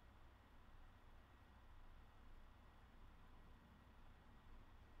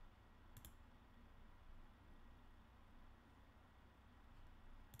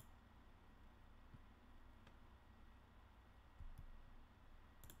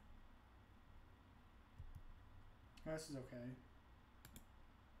 This is okay.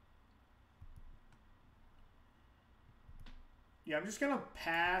 Yeah, I'm just going to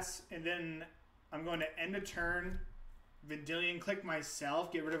pass, and then I'm going to end a turn, Vendilion click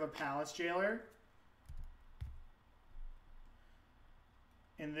myself, get rid of a Palace Jailer.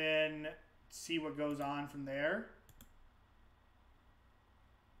 and then see what goes on from there.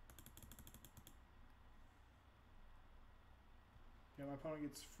 Yeah, my opponent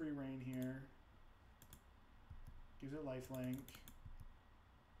gets free reign here. Gives it lifelink.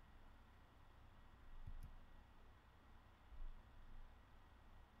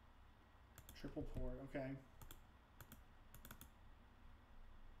 Triple port, okay.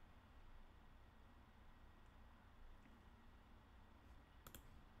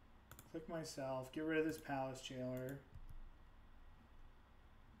 Click myself, get rid of this Palace Jailer.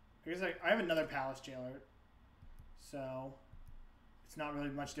 I guess I have another Palace Jailer, so it's not really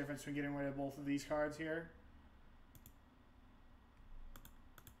much difference between getting rid of both of these cards here.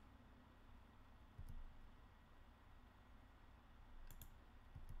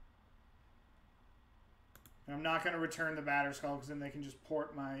 And I'm not going to return the Batterskull because then they can just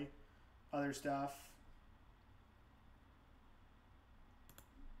port my other stuff.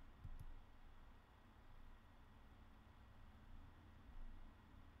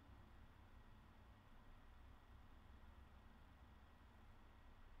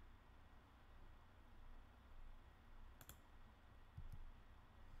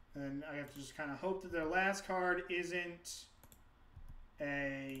 And I have to just kind of hope that their last card isn't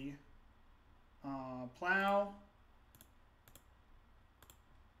a plow.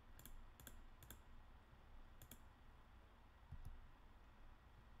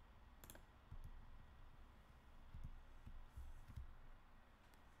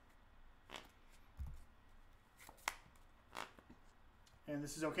 And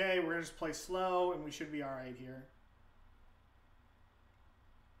this is okay. We're going to just play slow, and we should be all right here.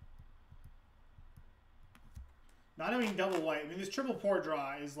 Not having double white. I mean, this triple port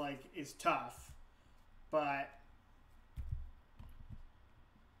draw is tough, but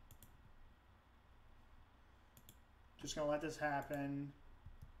just gonna let this happen.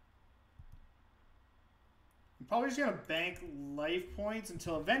 I'm probably just gonna bank life points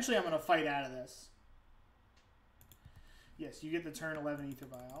until eventually I'm gonna fight out of this. Yes, you get the turn 11 Ether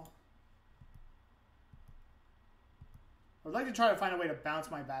Vial. I would like to try to find a way to bounce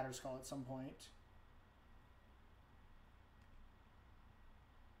my Batterskull at some point.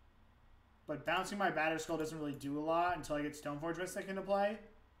 But bouncing my Batterskull doesn't really do a lot until I get Stoneforge Mystic into play.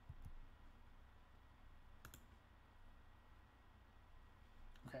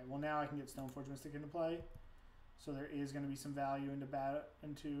 Okay, well now I can get Stoneforge Mystic into play. So there is going to be some value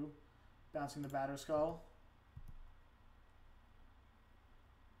into bouncing the Batterskull.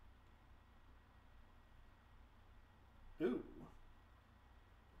 Ooh.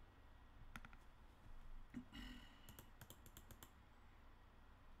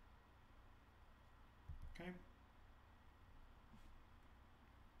 Okay.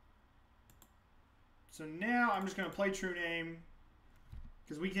 So now I'm just going to play True-Name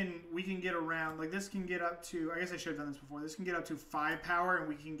because we can get around, like this can get up to, I guess I should have done this before. This can get up to 5 power and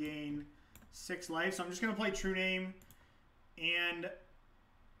we can gain 6 life. So I'm just going to play True-Name and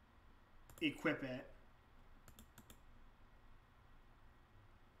equip it.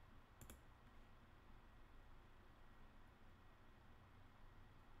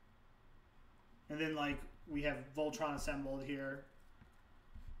 And then, like, we have Voltron assembled here.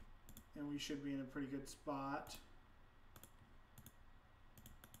 And we should be in a pretty good spot.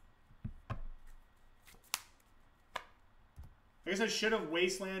 I guess I should have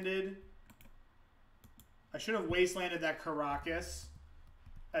Wastelanded. I should have Wastelanded that Karakas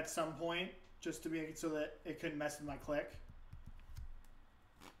at some point. Just to be so that it couldn't mess with my click.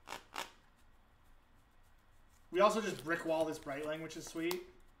 We also just brick wall this Brightling, which is sweet.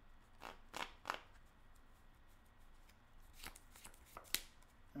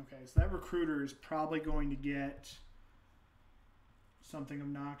 Okay, so that Recruiter is probably going to get something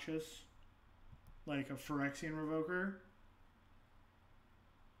obnoxious, like a Phyrexian Revoker.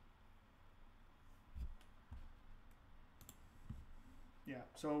 Yeah,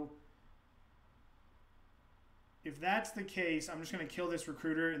 so if that's the case, I'm just going to kill this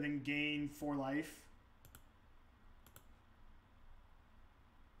Recruiter and then gain 4 life.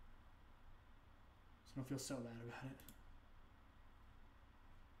 So I don't feel so bad about it.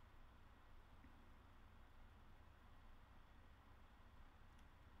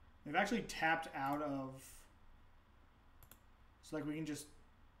 They've actually tapped out of, so like we can just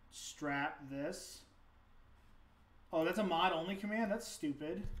strap this. Oh, that's a mod only command? That's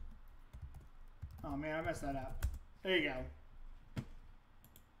stupid. Oh man, I messed that up. There you go.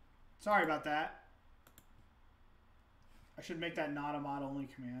 Sorry about that. I should make that not a mod only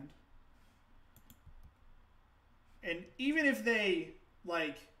command. And even if they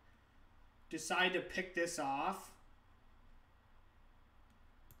like decide to pick this off,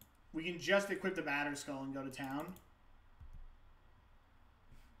 we can just equip the Batterskull and go to town.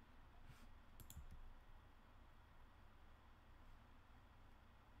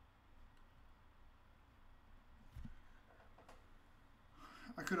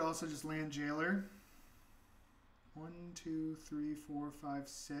 I could also just land Jailer. 1, 2, 3, 4, 5,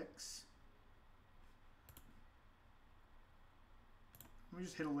 6. Let me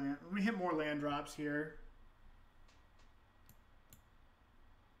just hit a land. Let me hit more land drops here.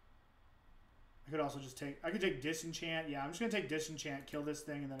 I could also just take... I could take Disenchant. Yeah, I'm just going to take Disenchant, kill this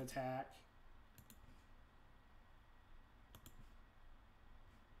thing, and then attack.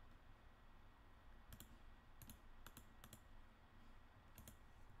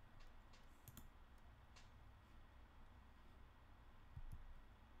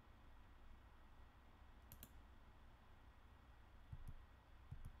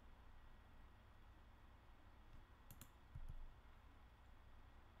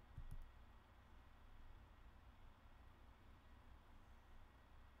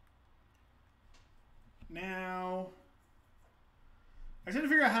 Now, I just had to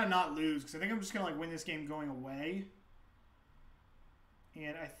figure out how to not lose, because I think I'm just going to like win this game going away.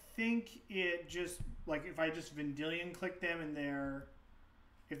 And I think it just, like, if I just Vendilion click them and they're,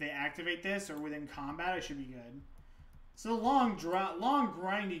 if they activate this or within combat, I should be good. It's a long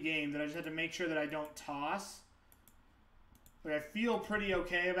grindy game that I just had to make sure that I don't toss. Like, I feel pretty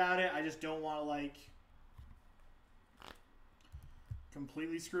okay about it. I just don't want to, like,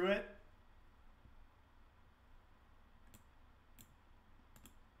 completely screw it.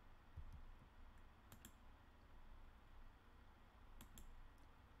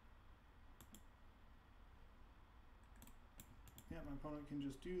 Yeah, my opponent can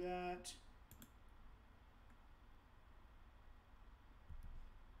just do that.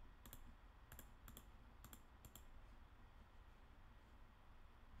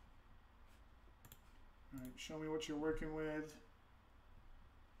 All right, show me what you're working with.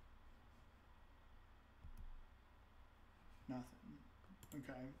 Nothing.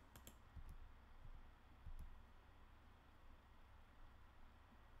 Okay.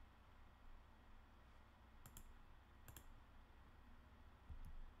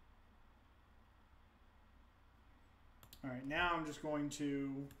 All right, now I'm just going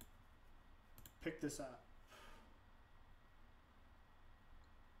to pick this up.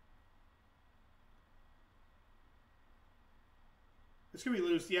 This could be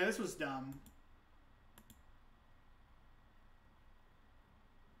loose. Yeah, this was dumb.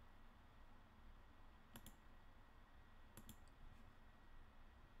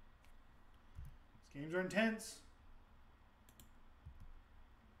 These games are intense.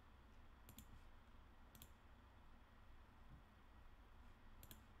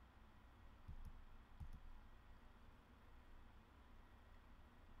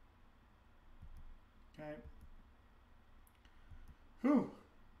 Okay. Whew.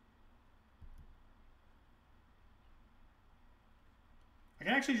 I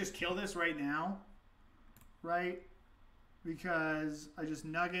can actually just kill this right now, right? Because I just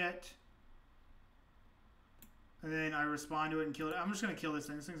nugget, and then I respond to it and kill it. I'm just going to kill this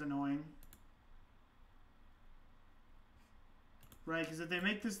thing. This thing's annoying. Right, because if they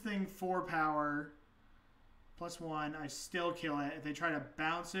make this thing 4 power, +1, I still kill it. If they try to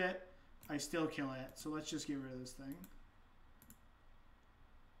bounce it, I still kill it. So let's just get rid of this thing.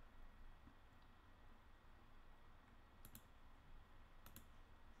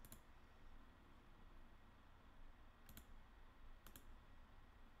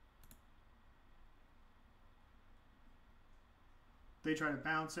 They try to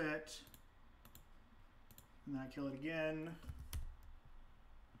bounce it, and then I kill it again.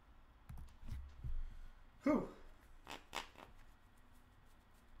 Whew.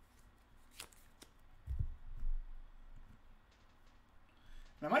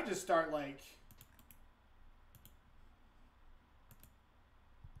 And I might just start like...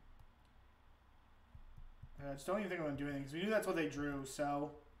 I just don't even think I'm going to do anything, because we knew that's what they drew,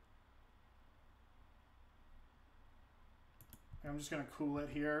 so... I'm just going to cool it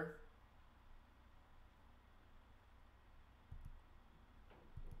here.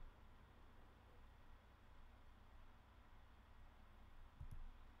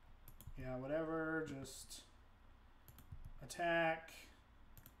 Yeah, whatever, just attack,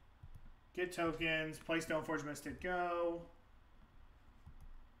 get tokens, play Stoneforge Mystic, go.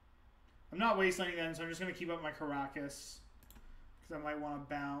 I'm not wastelanding them, so I'm just going to keep up my Karakas, because I might want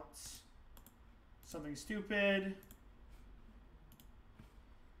to bounce something stupid.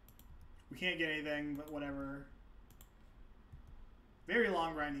 We can't get anything, but whatever. Very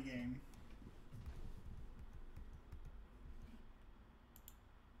long, grindy game.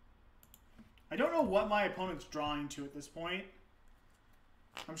 don't know what my opponent's drawing to at this point.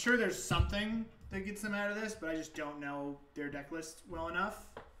 I'm sure there's something that gets them out of this, but I just don't know their deck list well enough.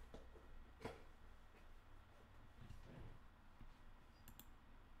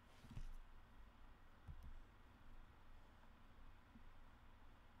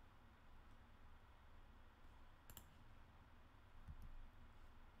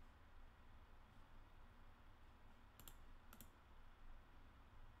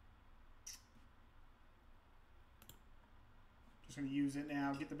 Just going to use it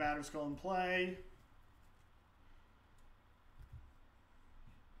now, get the Batterskull in play.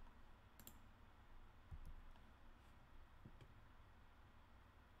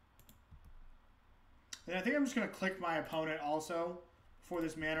 And I think I'm just going to click my opponent also before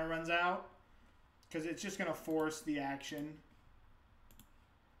this mana runs out, because it's just going to force the action.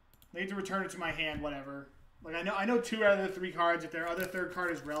 They need to return it to my hand, whatever. Like I know 2 out of the 3 cards. If their other 3rd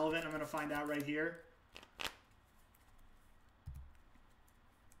card is relevant, I'm going to find out right here.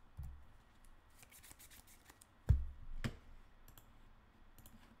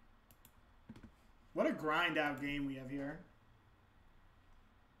 What a grind out game we have here.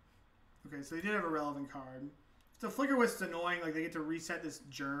 Okay, so they did have a relevant card. The Flicker Wisp is annoying, like they get to reset this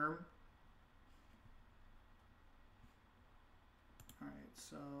germ. Alright,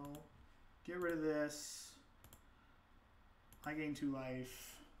 so get rid of this. I gain 2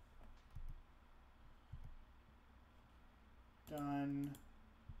 life. Done.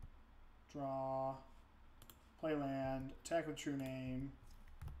 Draw. Play land. Attack with True-Name.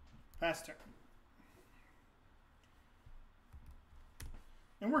 Pass turn.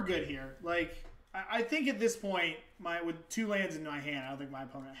 And we're good here. Like, I think at this point, with 2 lands in my hand, I don't think my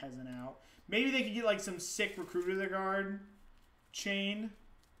opponent has an out. Maybe they could get like some sick Recruiter the Guard chain.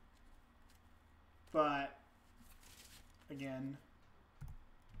 But, again.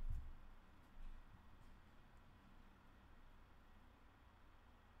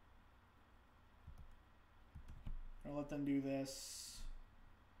 I'll let them do this.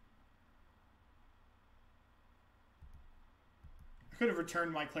 Could have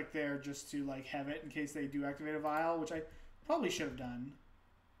returned my click there just to like have it in case they do activate a vial, which I probably should have done.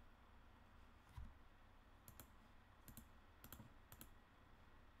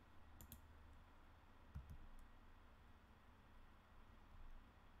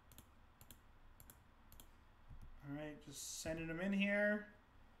 All right, just sending them in here.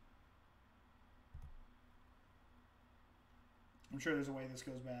 I'm sure there's a way this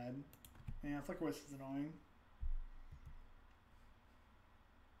goes bad. Yeah, Flicker Wisp is annoying.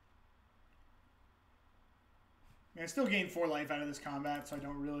 I still gained 4 life out of this combat, so I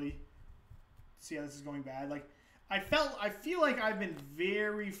don't really see how this is going bad. Like, I feel like I've been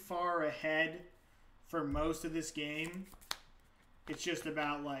very far ahead for most of this game. It's just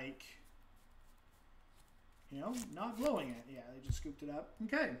about, like, you know, not blowing it. Yeah, they just scooped it up.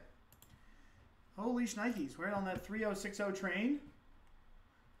 Okay. Holy shnikes. We're on that 3060 train.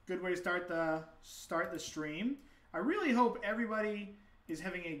 Good way to start the stream. I really hope everybody is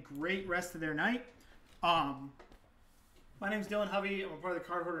having a great rest of their night. My name's Dylan Hovey. I'm a part of the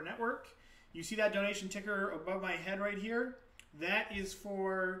Card Hoarder Network. You see that donation ticker above my head right here? That is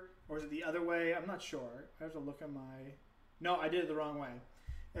for, or is it the other way? I'm not sure. I have to look at my. No, I did it the wrong way.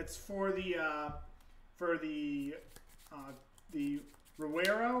 It's for the Rowero.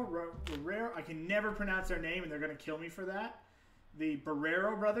 I can never pronounce their name, and they're going to kill me for that. The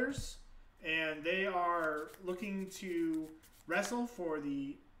Barrero brothers, and they are looking to wrestle for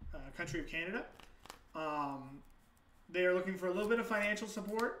the country of Canada. They are looking for a little bit of financial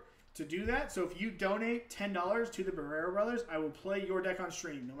support to do that. So if you donate $10 to the Barrero brothers, I will play your deck on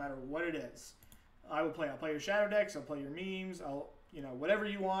stream, no matter what it is. I'll play your shadow decks. I'll play your memes. Whatever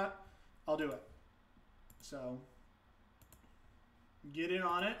you want, I'll do it. So get in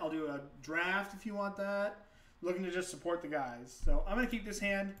on it. I'll do a draft if you want that. Looking to just support the guys. So I'm going to keep this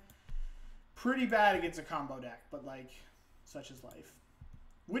hand pretty bad against a combo deck, but like, such is life.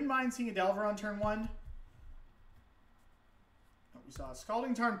 Wouldn't mind seeing a Delver on turn 1. What we saw,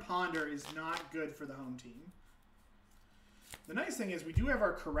 Scalding Tarn Ponder is not good for the home team. The nice thing is we do have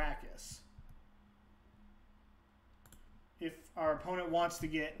our Karakas. If our opponent wants to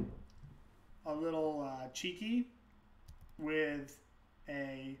get a little cheeky with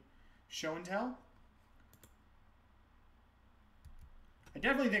a show and tell. I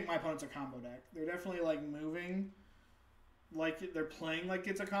definitely think my opponent's a combo deck. They're definitely like moving like they're playing like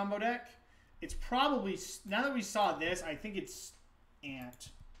it's a combo deck. It's probably, now that we saw this, I think it's Ant.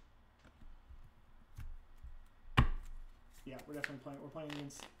 Yeah, we're definitely playing. We're playing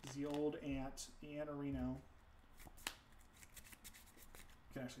against the old Ant, the Ant Areno.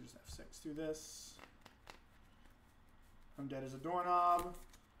 can actually just F6 through this. I'm dead as a doorknob.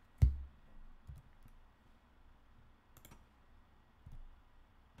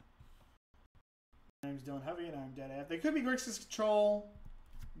 Name's Dylan Heavy and I'm dead. They could be Grixis control,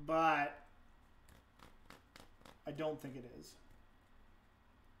 but I don't think it is.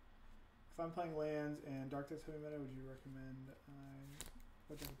 If I'm playing lands and Dark Depths Heavy Meta, would you recommend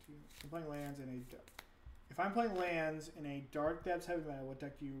what deck do you? I'm playing lands in a. If I'm playing lands in a Dark Depths Heavy Meta, what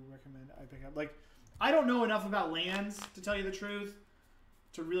deck do you recommend I pick up? Like, I don't know enough about lands to tell you the truth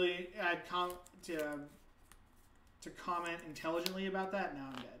to really add to comment intelligently about that. Now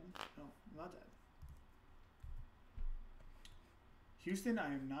I'm dead. No, I'm not dead. Houston, I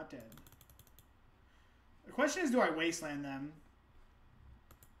am not dead. The question is, do I Wasteland them?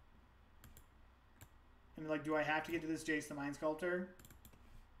 And like, do I have to get to this Jace the Mind Sculptor?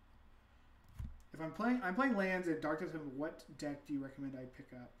 If I'm playing lands in Dark Depths Heavy, what deck do you recommend I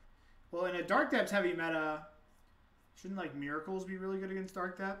pick up? Well, in a Dark Depths Heavy meta, shouldn't like Miracles be really good against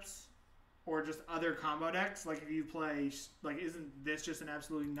Dark Depths? Or just other combo decks? Like if you play, like isn't this just an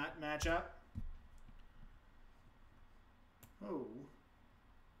absolutely nut matchup? Oh.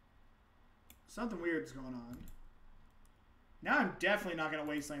 Something weird's going on. Now I'm definitely not going to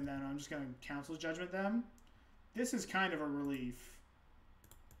Wasteland them. I'm just going to Council's Judgment them. This is kind of a relief,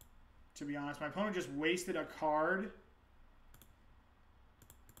 to be honest. My opponent just wasted a card.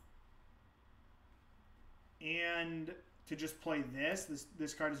 And to just play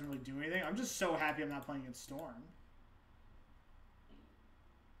this card doesn't really do anything. I'm just so happy I'm not playing against Storm.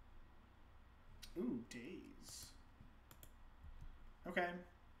 Ooh, Daze. Okay.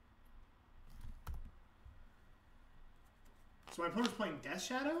 So my opponent's playing Death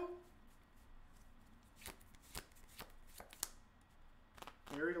Shadow?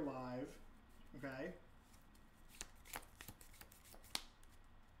 Buried Alive. Okay.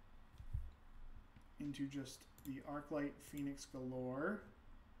 Into just the Arclight Phoenix galore.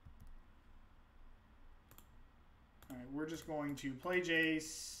 Alright, we're just going to play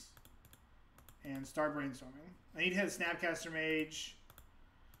Jace and start brainstorming. I need to hit a Snapcaster Mage.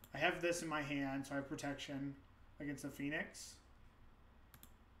 I have this in my hand, so I have protection against the Phoenix.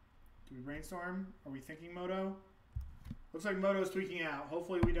 Do we brainstorm? Are we thinking Moto? Looks like Moto's tweaking out.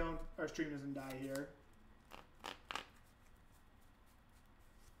 Hopefully we don't, our stream doesn't die here.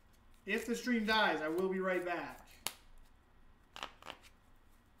 If the stream dies, I will be right back.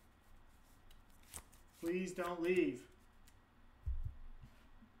 Please don't leave.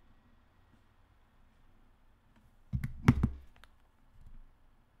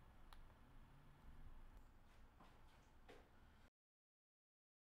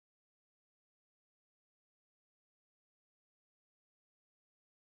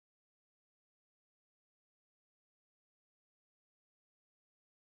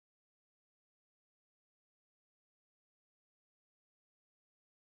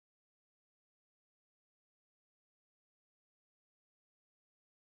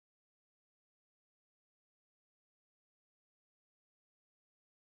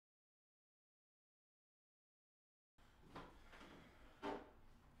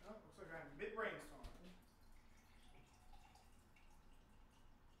 Brainstorm.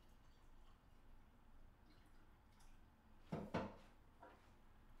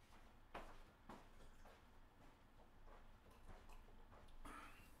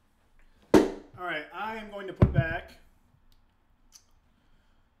 All right, I am going to put back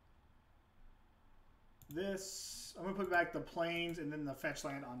this. I'm going to put back the plains and then the fetch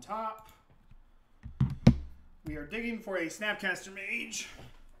land on top. We are digging for a Snapcaster Mage.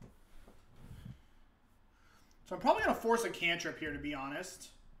 So I'm probably going to force a cantrip here, to be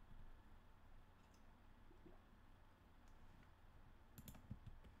honest.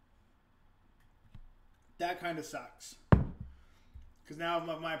 That kind of sucks. Because now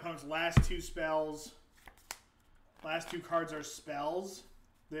my opponent's last two cards are spells.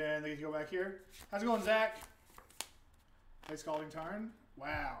 Then they get to go back here. How's it going, Zach? Play Scalding Tarn.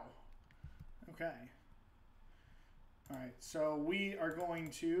 Wow. Okay. All right, so we are going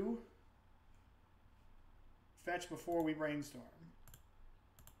to fetch before we brainstorm.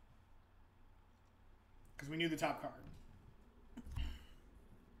 Because we knew the top card.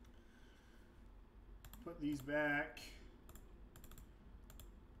 Put these back.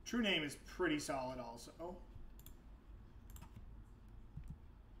 True-Name is pretty solid also.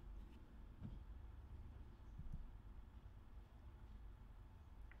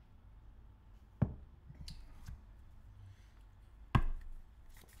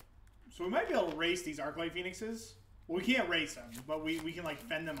 So we might be able to race these Arclight Phoenixes. Well, we can't race them, but we can like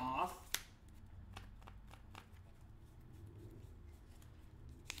fend them off.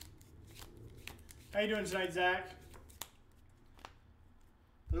 How you doing tonight, Zach?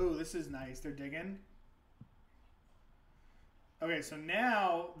 Ooh, this is nice. They're digging. Okay, so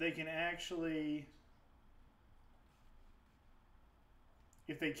now they can actually...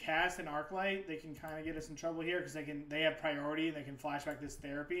 If they cast an Arclight, they can kind of get us in trouble here because they have priority and they can flashback this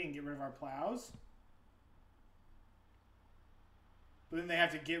therapy and get rid of our plows. But then they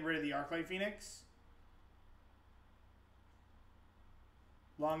have to get rid of the Arclight Phoenix.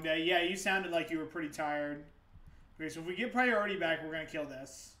 Long day. Yeah, you sounded like you were pretty tired. Okay, so if we get priority back, we're going to kill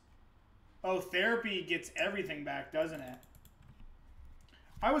this. Oh, therapy gets everything back, doesn't it?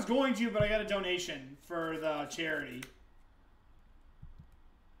 I was going to, but I got a donation for the charity.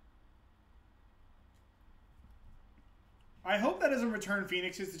 I hope that doesn't return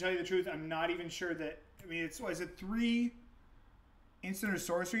Phoenixes, to tell you the truth. I'm not even sure that... I mean, it's... What is it? 3 instant or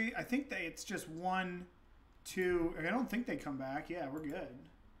sorcery? I think it's just 1, 2... I don't think they come back. Yeah, we're good.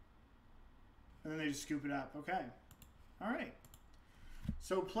 And then they just scoop it up. Okay. Alright.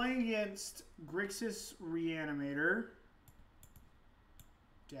 So, playing against Grixis Reanimator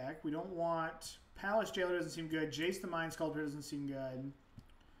deck. We don't want... Palace Jailer doesn't seem good. Jace the Mind Sculptor doesn't seem good.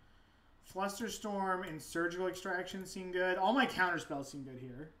 Flusterstorm and Surgical Extraction seem good. All my counterspells seem good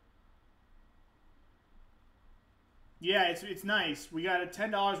here. Yeah, it's nice. We got a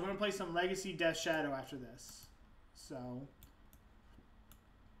 $10. We're going to play some Legacy Death Shadow after this. So.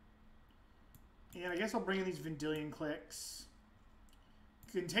 And I guess I'll bring in these Vendilion Clicks.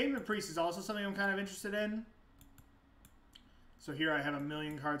 Containment Priest is also something I'm kind of interested in. So here I have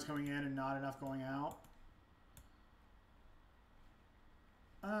 1,000,000 cards coming in and not enough going out.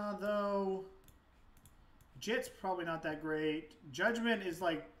 Though, Jitte's probably not that great. Judgment is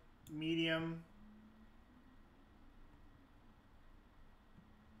like medium.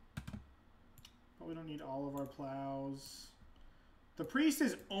 But we don't need all of our plows. The Priest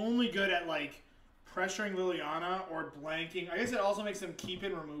is only good at like pressuring Liliana or blanking. I guess it also makes them keep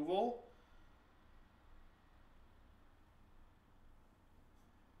in removal.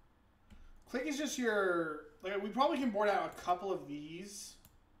 Click is just your... Like, we probably can board out a couple of these.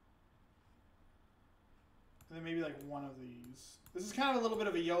 And then maybe like one of these. This is kind of a little bit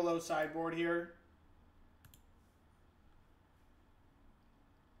of a YOLO sideboard here.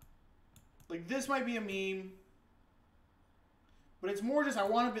 Like, this might be a meme. But it's more just I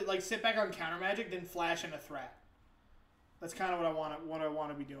want to like sit back on counter magic than flash in a threat. That's kind of what I want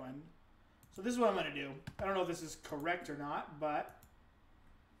to be doing. So this is what I'm going to do. I don't know if this is correct or not, but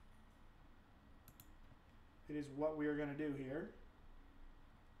it is what we are going to do here.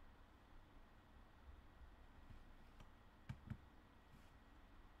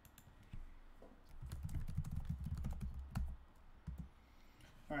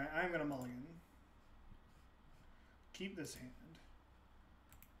 All right, I'm going to mulligan. Keep this hand.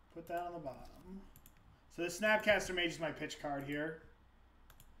 Put that on the bottom. So the Snapcaster Mage is my pitch card here.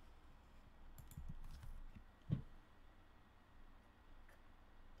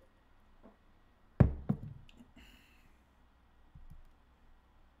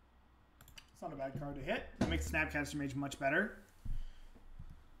 It's not a bad card to hit. It makes Snapcaster Mage much better.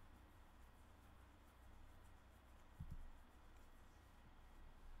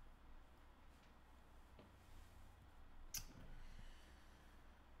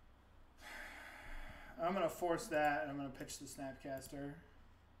 I'm going to force that, and I'm going to pitch the Snapcaster.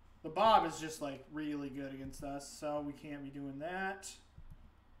 The Bob is just, like, really good against us, so we can't be doing that.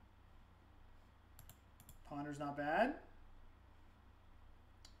 Ponder's not bad.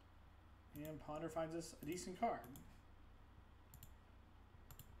 And Ponder finds us a decent card.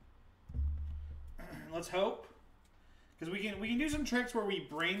 Let's hope. Because we can do some tricks where we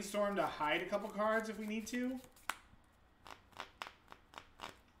brainstorm to hide a couple cards if we need to.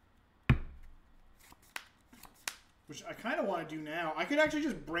 Which I kind of want to do now. I could actually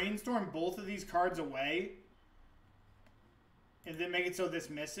just brainstorm both of these cards away. And then make it so this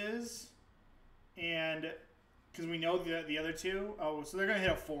misses. And because we know the other two. Oh, so they're going to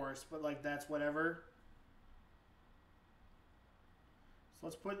hit a force. But like that's whatever. So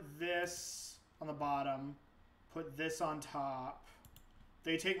let's put this on the bottom. Put this on top.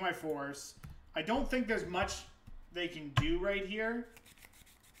 They take my force. I don't think there's much they can do right here.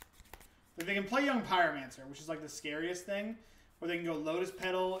 They can play Young Pyromancer, which is like the scariest thing. Or they can go Lotus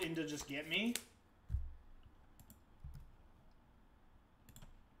Petal into just get me.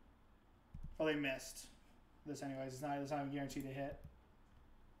 Oh, they missed. This anyways. It's not even guaranteed to hit.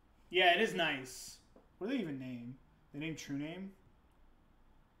 Yeah, it is nice. What do they even name? They name True-Name?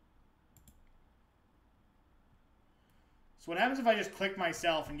 So what happens if I just click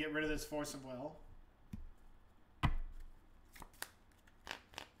myself and get rid of this Force of Will?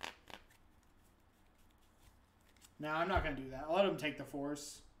 No, I'm not going to do that. I'll let him take the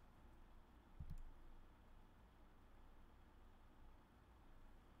force.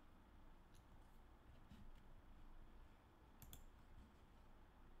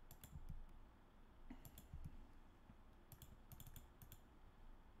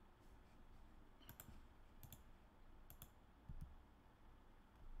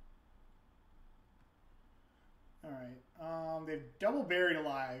 Alright, they've double buried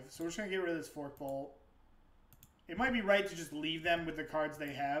alive, so we're just going to get rid of this Fork Bolt. It might be right to just leave them with the cards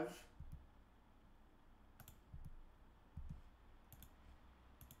they have.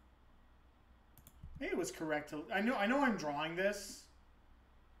 Maybe it was correct to... I know I'm drawing this.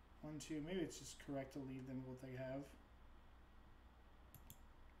 1, 2, maybe it's just correct to leave them with what they have.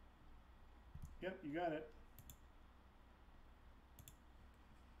 Yep, you got it.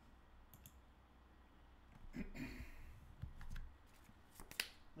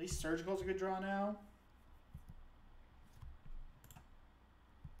 At least Surgical's a good draw now.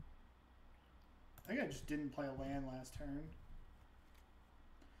 I think I just didn't play a land last turn.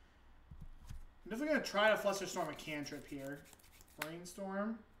 I'm definitely going to try to Flusterstorm a cantrip here.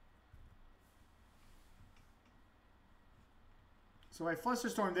 Brainstorm. So if I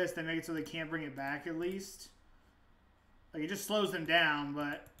Flusterstorm this, they make it so they can't bring it back at least. Like, it just slows them down,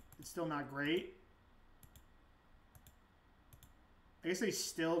 but it's still not great. I guess they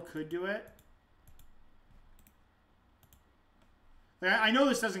still could do it. Like, I know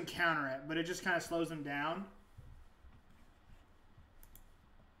this doesn't counter it, but it just kind of slows them down.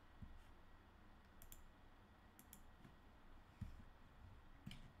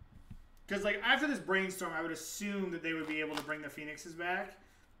 Because, like, after this Brainstorm, I would assume that they would be able to bring the Phoenixes back,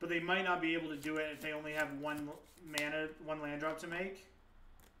 but they might not be able to do it if they only have one mana, one land drop to make.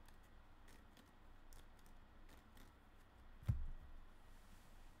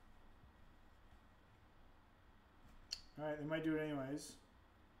 Alright, they might do it anyways.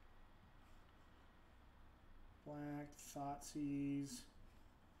 Black, Thoughtseize.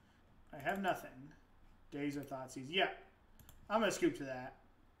 I have nothing. Days of Thoughtseize. Yeah, I'm going to scoop to that.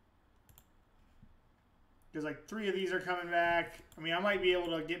 Because, like, 3 of these are coming back. I mean, I might be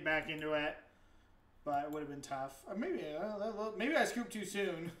able to get back into it, but it would have been tough. Maybe I scooped too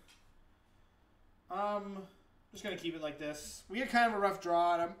soon. Just going to keep it like this. We had kind of a rough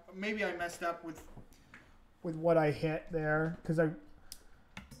draw, and maybe I messed up with what I hit there, because I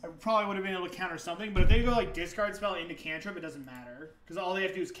probably would have been able to counter something, but if they go like discard spell into cantrip, it doesn't matter, because all they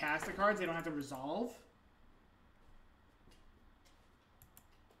have to do is cast the cards. They don't have to resolve.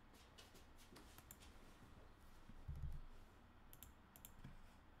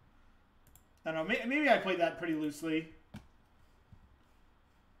 I don't know, maybe I played that pretty loosely.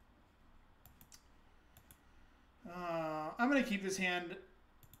 I'm going to keep this hand.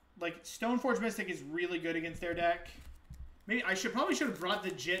 Like, Stoneforge Mystic is really good against their deck. Maybe I probably should have brought the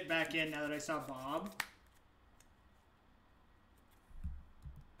Jitte back in now that I saw Bob.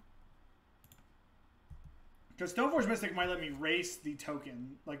 Because Stoneforge Mystic might let me race the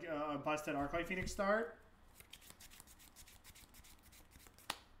token, like a busted Arclight Phoenix start.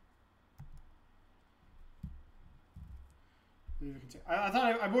 I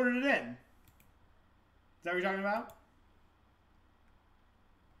thought I boarded it in. Is that what you're talking about?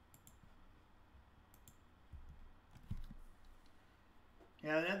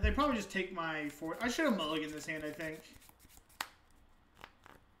 Yeah, they probably just take my 4. I should have mulliganed this hand, I think.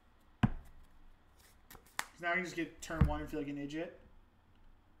 Because now I can just get turn 1 and feel like an idiot.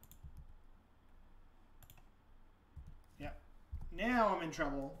 Yeah. Now I'm in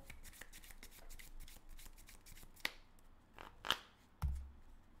trouble.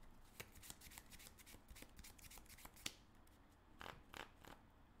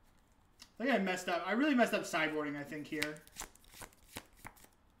 I think I messed up. I really messed up sideboarding, I think, here.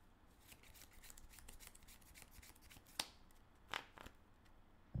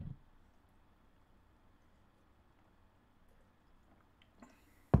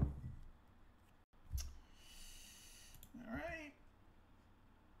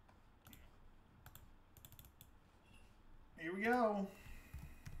 Here we go.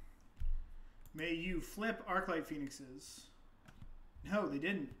 May you flip Arclight Phoenixes. No, they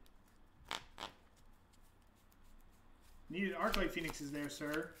didn't. Needed Arclight Phoenixes there,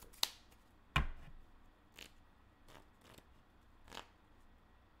 sir.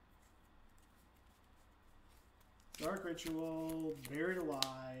 Dark Ritual, Buried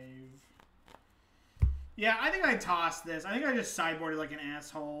Alive. Yeah, I think I tossed this. I think I just sideboarded like an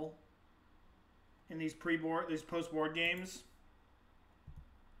asshole in these post-board games.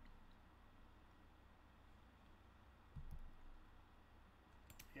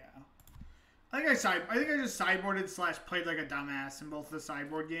 Yeah. I think I just sideboarded / played like a dumbass in both the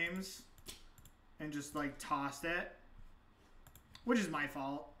sideboard games, and just like tossed it, which is my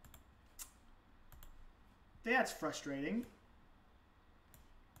fault. That's frustrating.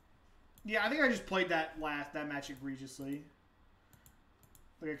 Yeah, I think I just played that match egregiously,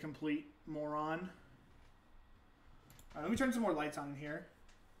 like a complete moron. All right, let me turn some more lights on in here.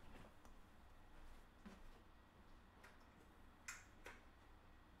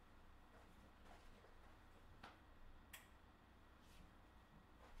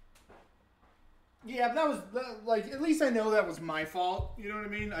 Yeah, but that was, like, at least I know that was my fault. You know what I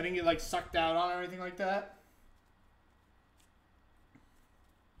mean? I didn't get, like, sucked out on or anything like that.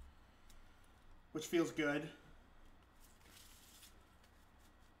 Which feels good.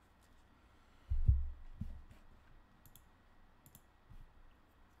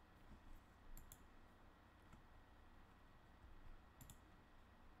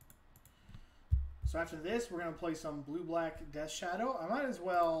 So after this, we're going to play some blue-black Death Shadow. I might as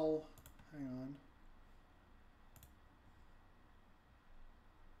well... Hang on.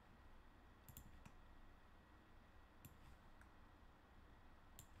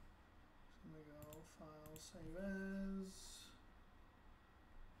 Save as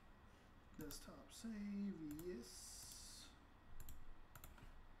desktop save, yes.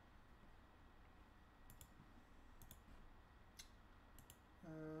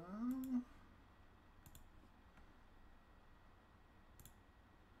 All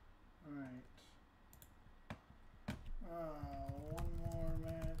right. One more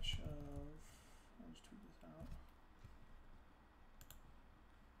match of. I'll just tweet this out.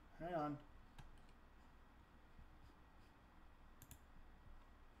 Hang on.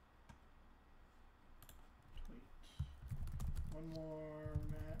 One more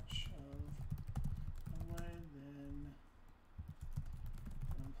match of Wasteland, then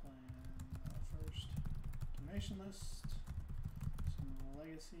I'm playing first donation list, some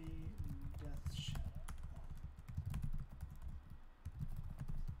Legacy Death Shadow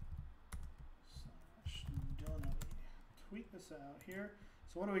 / donate. Tweet this out here.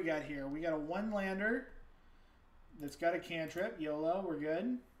 So what do we got here? We got a 1-lander that's got a cantrip. YOLO, we're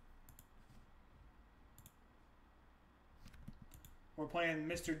good. We're playing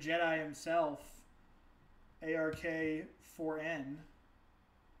Mr. Jedi himself, ARK4N.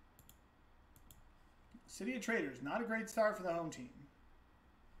 City of Traders, not a great start for the home team.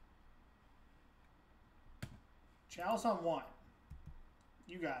 Chalice on 1.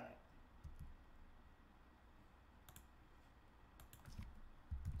 You got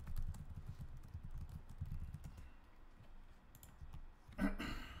it.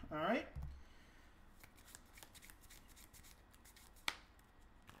 All right.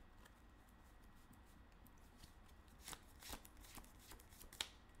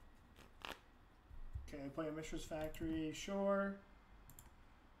 Okay, play a Mishra's Factory, sure.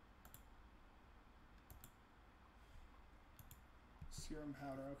 Serum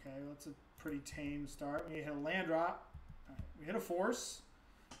Powder, okay, that's a pretty tame start. We hit a land drop. All right, we hit a force.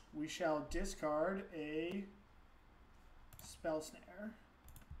 We shall discard a Spell Snare.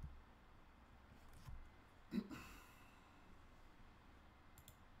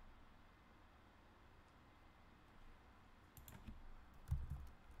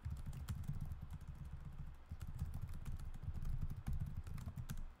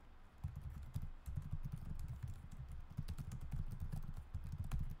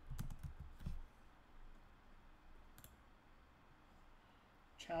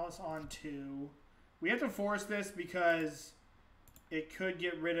 Chalice on 2. We have to force this because it could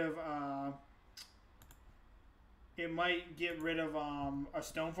get rid of, it might get rid of a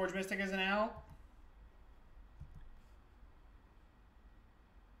Stoneforge Mystic as an out.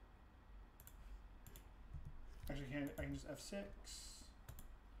 Actually, I can just F6.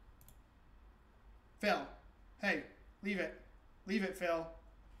 Phil. Hey, leave it. Leave it, Phil.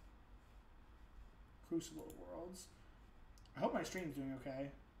 Crucible of Worlds. I hope my stream's doing okay.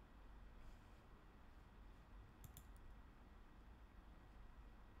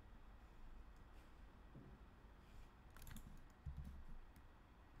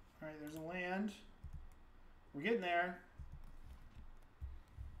 Alright, there's a land. We're getting there.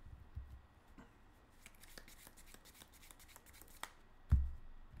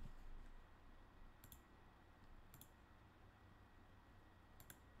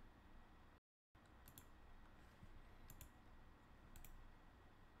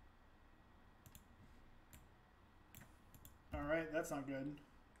 Alright, that's not good.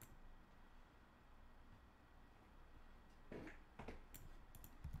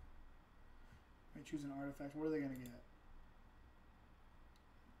 I choose an artifact. What are they going to get?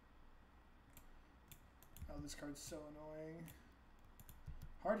 this card's so annoying.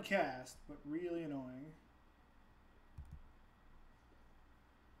 Hard to cast, but really annoying.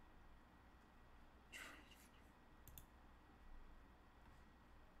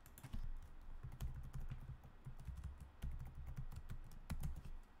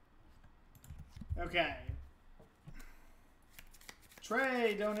 Okay.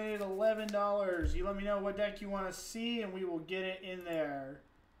 Trey donated $11. You let me know what deck you want to see, and we will get it in there.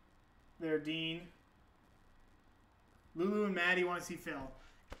 There, Dean. Lulu and Maddie want to see Phil.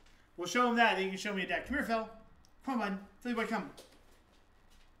 We'll show him that. Then you can show me a deck. Come here, Phil. Come on, bud. Philly boy, come.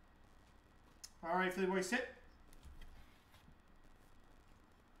 All right, Philly boy, sit.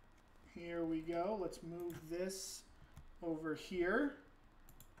 Here we go. Let's move this over here.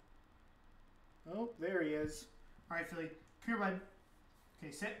 Oh, there he is. All right, Philly. Come here, bud.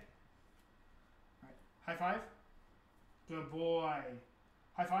 Okay, sit. All right. High five. Good boy.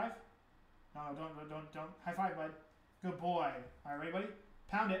 High five. No, don't. High five, bud. Good boy. All right, ready, buddy?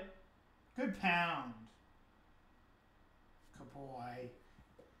 Pound it. Good pound. Good boy.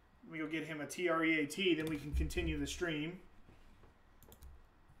 Let me go get him a TREAT, then we can continue the stream.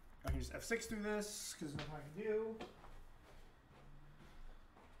 I can just F6 through this, because there's nothing I can do.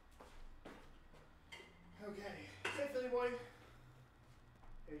 Okay. Say, Philly boy.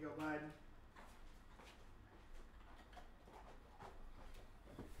 There you go, bud.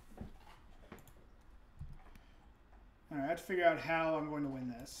 All right, I have to figure out how I'm going to win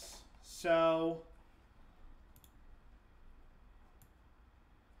this. So,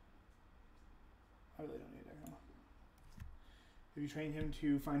 I really don't need it. Have you trained him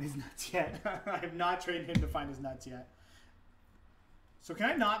to find his nuts yet? I have not trained him to find his nuts yet. So can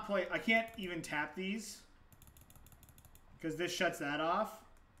I not play? I can't even tap these because this shuts that off.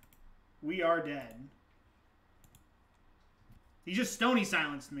 We are dead. He just Stony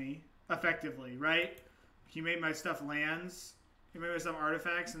silenced me effectively, right? He made my stuff lands. He made my stuff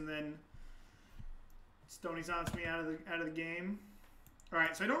artifacts, and then Stony silenced me out of the game. All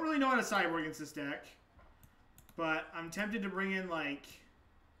right, so I don't really know how to sideboard against this deck, but I'm tempted to bring in like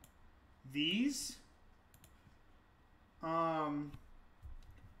these.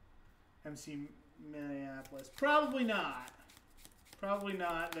 MC Minneapolis. Probably not. Probably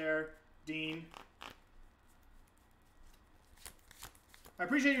not there, Dean. I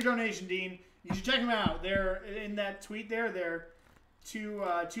appreciate your donation, Dean. You should check them out. They're in that tweet there. They're two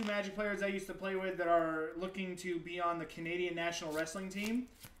Magic players I used to play with that are looking to be on the Canadian national wrestling team,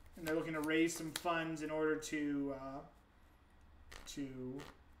 and they're looking to raise some funds in order to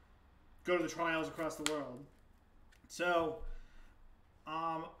go to the trials across the world. So,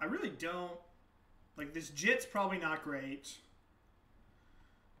 I really don't like this. Jitte's probably not great.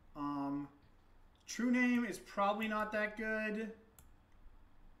 True-Name is probably not that good,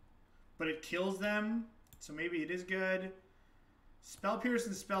 but it kills them, so maybe it is good. Spell Pierce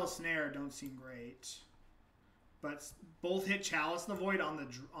and Spell Snare don't seem great, but both hit Chalice the Void on the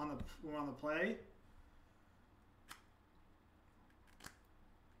play.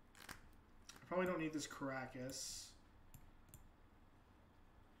 I probably don't need this Karakas.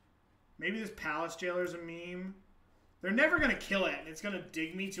 Maybe this Palace Jailer's a meme. They're never gonna kill it, and it's gonna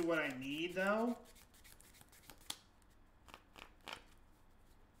dig me to what I need though.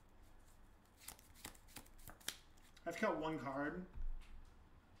 I've cut one card.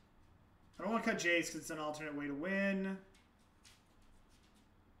 I don't want to cut Jace because it's an alternate way to win.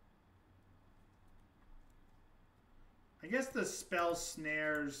 I guess the Spell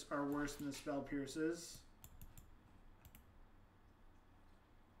Snares are worse than the Spell Pierces.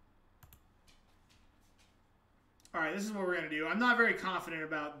 Alright, this is what we're going to do. I'm not very confident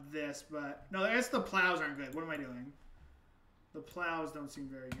about this, but... No, I guess the plows aren't good. What am I doing? The plows don't seem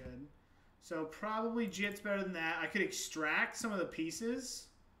very good. So probably Jitte's better than that. I could extract some of the pieces.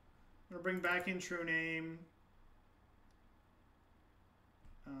 I'm going to bring back in True-Name.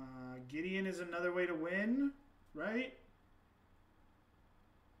 Gideon is another way to win, right?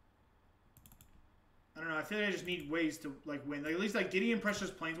 I don't know. I feel like I just need ways to like win. Like, at least like Gideon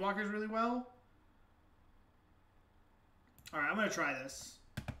pressures Planeswalkers really well. All right, I'm going to try this.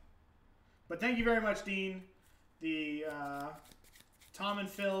 But thank you very much, Dean. The Tom and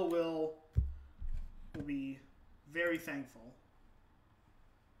Phil will be very thankful.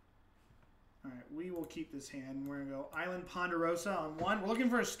 All right, we will keep this hand. We're going to go Island Ponderosa on one. We're looking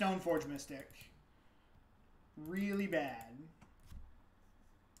for a Stoneforge Mystic. Really bad.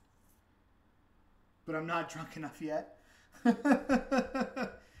 But I'm not drunk enough yet.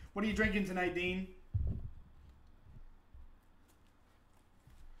 What are you drinking tonight, Dean?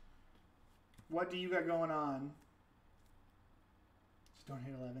 What do you got going on? Just don't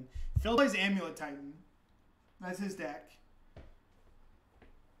hit 11. Phil plays Amulet Titan. That's his deck.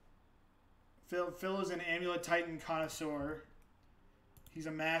 Phil is an Amulet Titan connoisseur. He's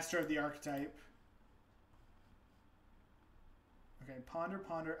a master of the archetype. Okay,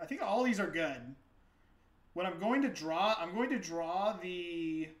 Ponder. I think all these are good. What I'm going to draw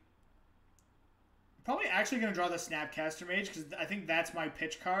the... Probably actually going to draw the Snapcaster Mage, because I think that's my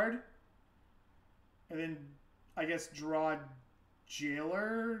pitch card. And then, I guess, draw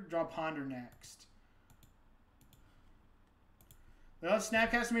Ponder next. I'll have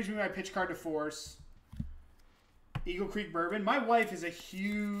Snapcaster Mage be my pitch card to force. Eagle Creek Bourbon. My wife is a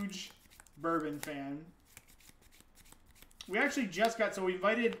huge bourbon fan. We actually just got, so we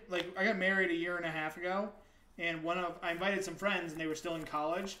invited, like, I got married a year and a half ago, and I invited some friends, and they were still in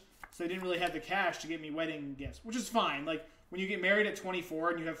college, so they didn't really have the cash to get me wedding gifts, which is fine. Like, when you get married at 24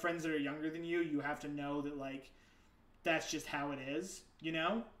 and you have friends that are younger than you, you have to know that, like, that's just how it is, you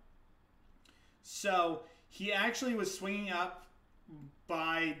know? So, he actually was swinging up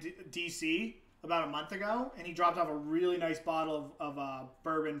by DC about a month ago, and he dropped off a really nice bottle of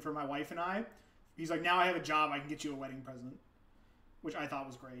bourbon for my wife and I. He's like, now I have a job, I can get you a wedding present, which I thought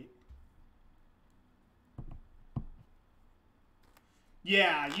was great.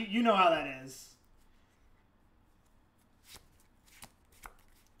 Yeah, you know how that is.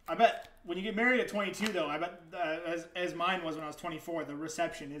 I bet when you get married at 22, though, I bet, as mine was when I was 24, the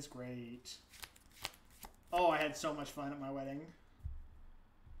reception is great. Oh, I had so much fun at my wedding.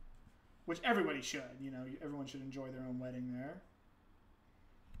 Which everybody should, you know, everyone should enjoy their own wedding there.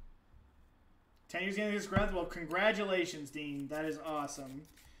 10 years into this growth. Well, congratulations, Dean. That is awesome.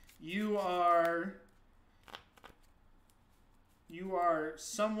 You are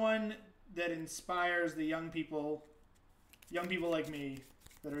someone that inspires the young people like me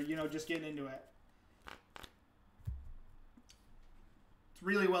that are, you know, just getting into it. It's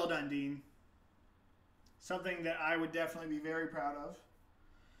really well done, Dean. Something that I would definitely be very proud of.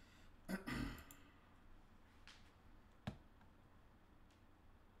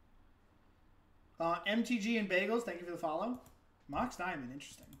 MTG and Bagels, thank you for the follow. Mox Diamond,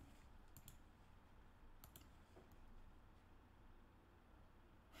 interesting.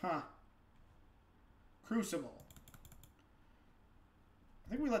 Huh. Crucible. I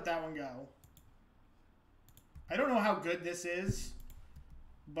think we let that one go. I don't know how good this is,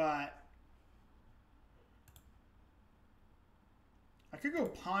 but I could go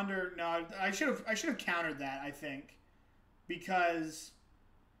Ponder. No, I should have countered that, I think, because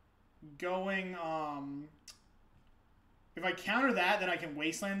going if I counter that, then I can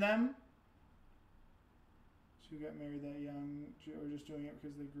Wasteland them. So who got married that young, or just doing it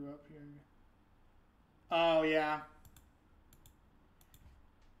because they grew up here? Oh yeah.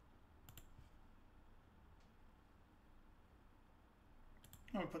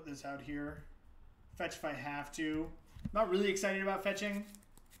 I'm gonna put this out here. Fetch if I have to. Not really excited about fetching.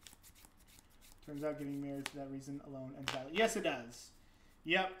 Turns out getting married for that reason alone and valid. Yes, it does.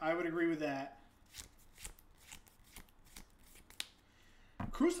 Yep, I would agree with that.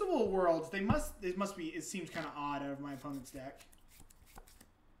 Crucible Worlds, it seems kind of odd out of my opponent's deck.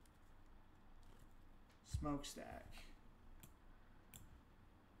 Smokestack.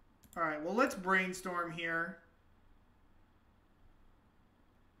 Alright, well, let's brainstorm here.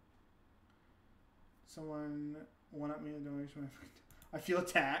 Someone one-up me in the donation. I feel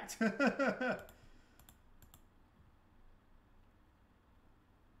attacked.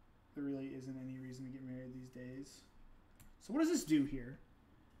 There really isn't any reason to get married these days. So what does this do here?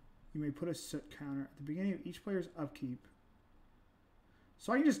 You may put a soot counter at the beginning of each player's upkeep.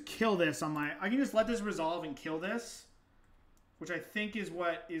 So I can just kill this on my... I can just let this resolve and kill this, which I think is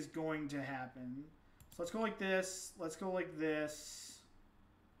what is going to happen. So let's go like this. Let's go like this.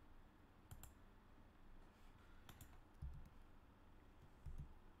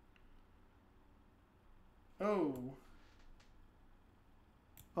 Oh.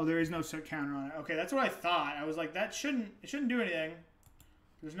 Oh, there is no soot counter on it. Okay, that's what I thought. I was like, it shouldn't do anything.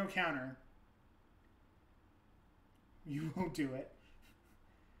 There's no counter. You won't do it.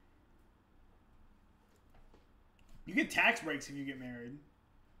 You get tax breaks if you get married.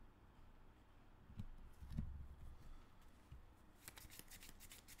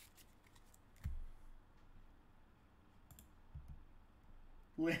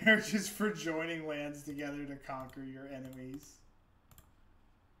 Marriage is for joining lands together to conquer your enemies.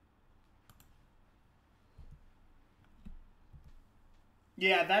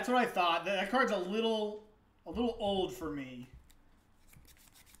 Yeah, that's what I thought. That card's a little old for me.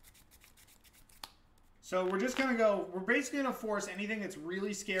 So we're just gonna go. We're basically gonna force anything that's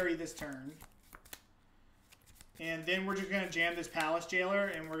really scary this turn, and then we're just gonna jam this Palace Jailer,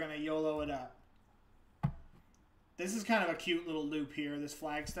 and we're gonna YOLO it up. This is kind of a cute little loop here, this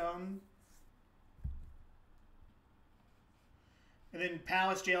flagstone. And then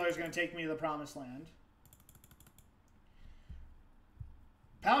Palace Jailer is going to take me to the Promised Land.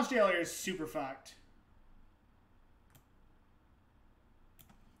 Palace Jailer is super fucked.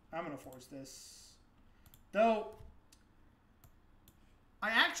 I'm going to force this. Though,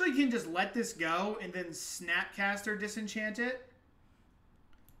 I actually can just let this go and then Snapcaster disenchant it.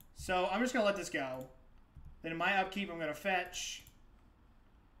 So I'm just going to let this go. Then in my upkeep, I'm going to fetch.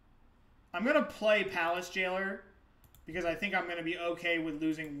 I'm going to play Palace Jailer because I think I'm going to be okay with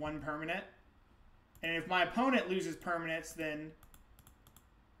losing one permanent. And if my opponent loses permanents, then...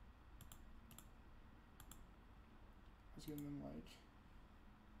 Let's give them like...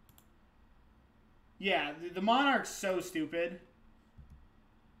 Yeah, the Monarch's so stupid.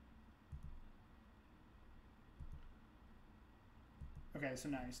 Okay, so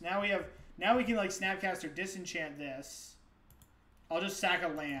nice. Now we can like Snapcaster disenchant this. I'll just sack a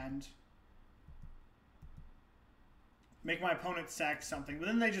land. Make my opponent sack something. But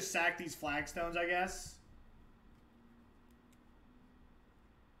then they just sack these flagstones, I guess.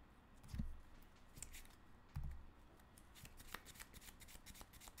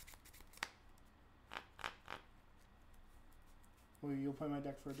 Well, you'll play my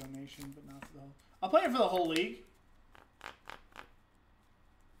deck for a donation, but not for the whole... I'll play it for the whole league.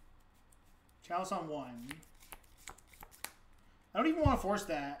 Chalice on 1. I don't even want to force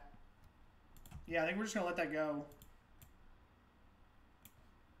that. Yeah, I think we're just going to let that go.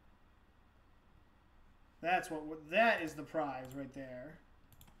 That is the prize right there.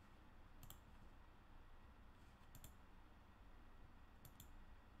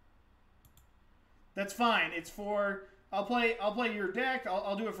 That's fine. It's for... I'll play your deck.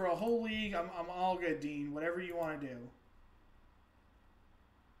 I'll do it for a whole league. I'm all good, Dean. Whatever you want to do.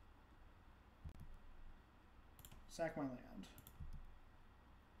 Sack my land.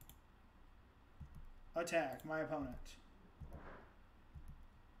 Attack my opponent.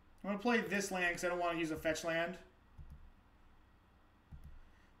 I'm going to play this land because I don't want to use a fetch land.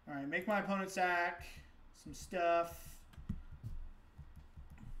 Alright, make my opponent sack some stuff.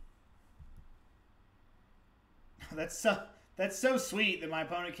 That's so sweet that my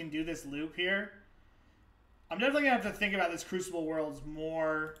opponent can do this loop here. I'm definitely going to have to think about this Crucible Worlds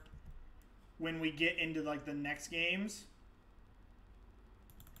more when we get into like the next games.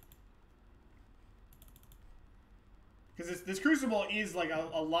 Because this Crucible is like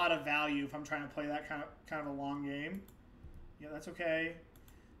a lot of value if I'm trying to play that kind of a long game. Yeah, that's okay.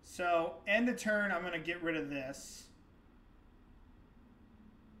 So, end of turn, I'm going to get rid of this.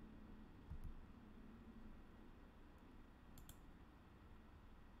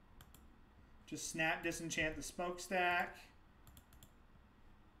 Just snap disenchant the smokestack.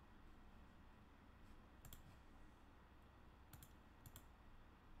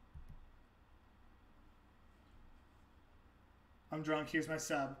 I'm drunk. Here's my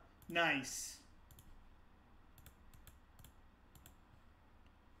sub. Nice.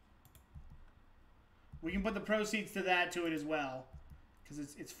 We can put the proceeds to that to it as well,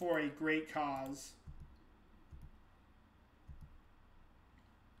 because it's for a great cause.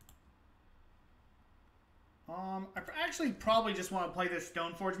 I actually probably just want to play this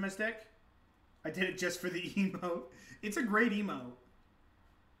Stoneforge Mystic. I did it just for the emote. It's a great emote.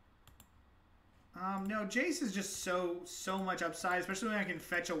 No, Jace is just so much upside, especially when I can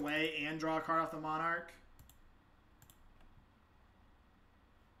fetch away and draw a card off the Monarch.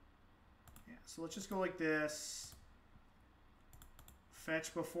 Yeah, so let's just go like this.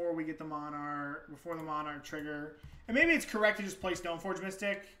 Fetch before we get the Monarch, before the Monarch trigger. And maybe it's correct to just play Stoneforge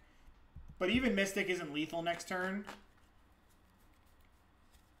Mystic, but even Mystic isn't lethal next turn.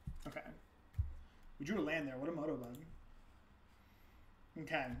 Okay. We drew a land there. What a moto bug.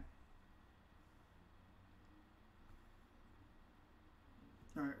 Okay.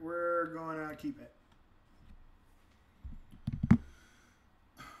 Alright, we're going to keep it.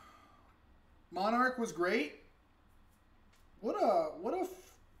 Monarch was great. What a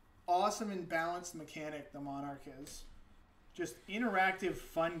awesome and balanced mechanic the Monarch is. Just interactive,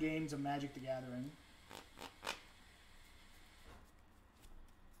 fun games of Magic the Gathering.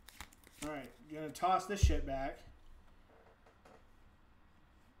 Alright, gonna toss this shit back.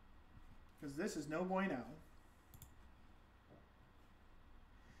 Because this is no bueno.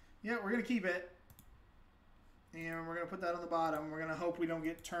 Yeah, we're going to keep it. And we're going to put that on the bottom. We're going to hope we don't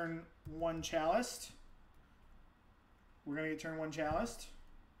get turn 1 chaliced. We're going to get turn 1 chaliced.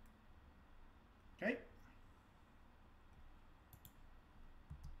 Okay.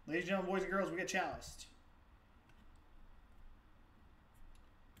 Ladies and gentlemen, boys and girls, we get chaliced.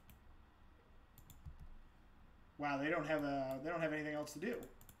 Wow, they don't have anything else to do.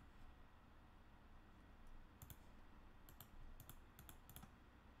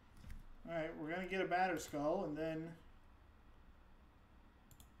 All right, we're gonna get a Batterskull and then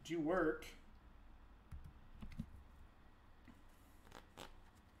do work.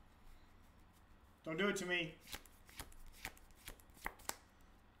 Don't do it to me.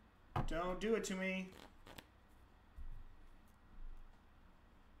 Don't do it to me.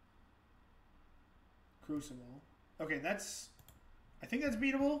 Crucible. Okay, that's... I think that's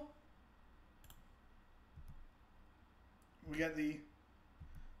beatable. We got the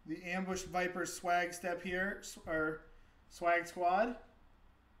Ambush Viper swag step here, or swag squad.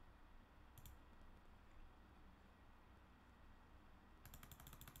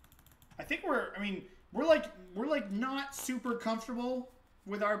 I think we're like not super comfortable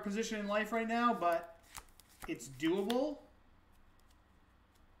with our position in life right now, but it's doable.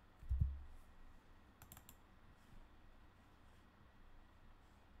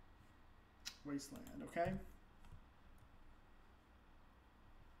 Wasteland, okay.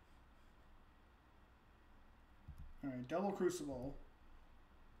 All right, double Crucible.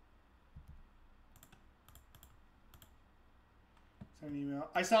 Send an email.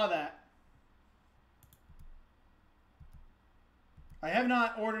 I saw that. I have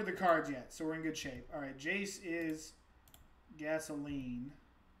not ordered the cards yet, so we're in good shape. All right, Jace is gasoline.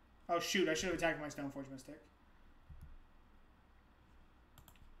 Oh, shoot, I should have attacked my Stoneforge Mystic.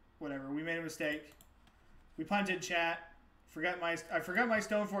 Whatever, we made a mistake. We punted, chat. I forgot my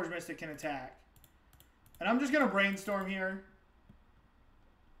Stoneforge Mystic can attack. And I'm just going to Brainstorm here.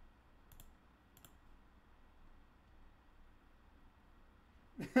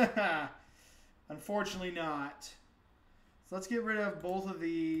 Unfortunately not. So let's get rid of both of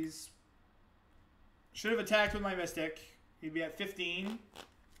these. Should have attacked with my Mystic. He'd be at 15,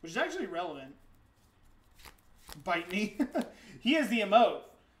 which is actually relevant. Bite me. He has the emote.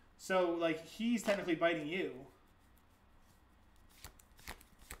 So, like, he's technically biting you.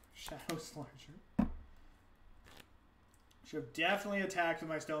 Shadow Slasher. Should have definitely attacked with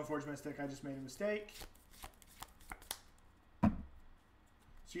my Stoneforge Mystic. I just made a mistake. So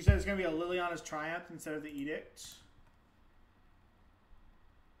you said it's going to be a Liliana's Triumph instead of the Edict.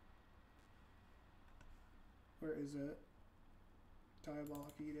 Where is it?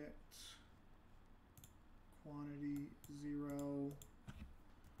 Diabolic Edict. Quantity 0.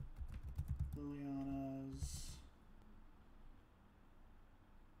 Liliana's.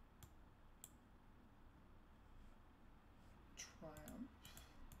 Triumph.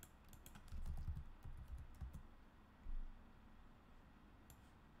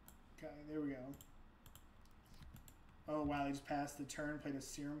 Okay, there we go. Oh wow, they just passed the turn, played a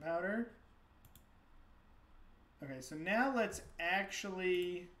Serum Powder. Okay, so now let's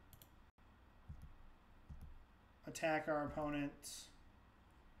actually attack our opponent.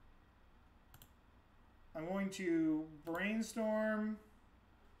 I'm going to Brainstorm.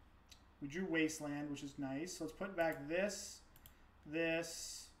 We drew Wasteland, which is nice. So let's put back this. I'm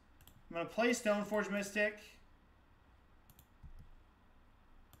going to play Stoneforge Mystic.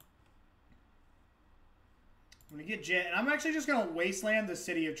 I'm going to get Jitte. And I'm actually just going to Wasteland the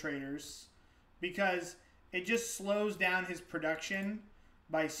City of Traders, because it just slows down his production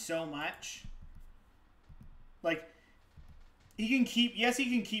by so much. Like, he can keep, yes, he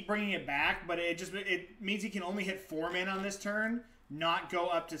can keep bringing it back, but it means he can only hit 4 mana on this turn, not go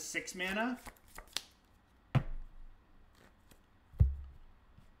up to 6 mana. My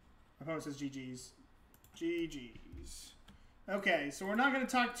opponent says GG's. GG's. Okay, so we're not going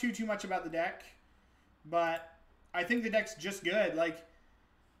to talk too much about the deck, but I think the deck's just good. Like,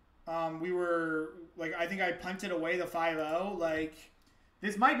 I think I punted away the 5-0. Like,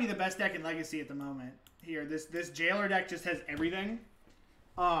 this might be the best deck in Legacy at the moment. Here, this Jailer deck just has everything.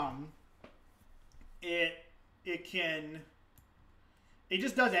 It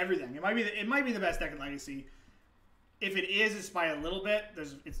just does everything. It might be the best deck in Legacy. If it is, it's by a little bit.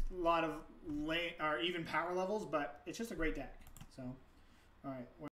 It's a lot of even power levels, but it's just a great deck. So, all right.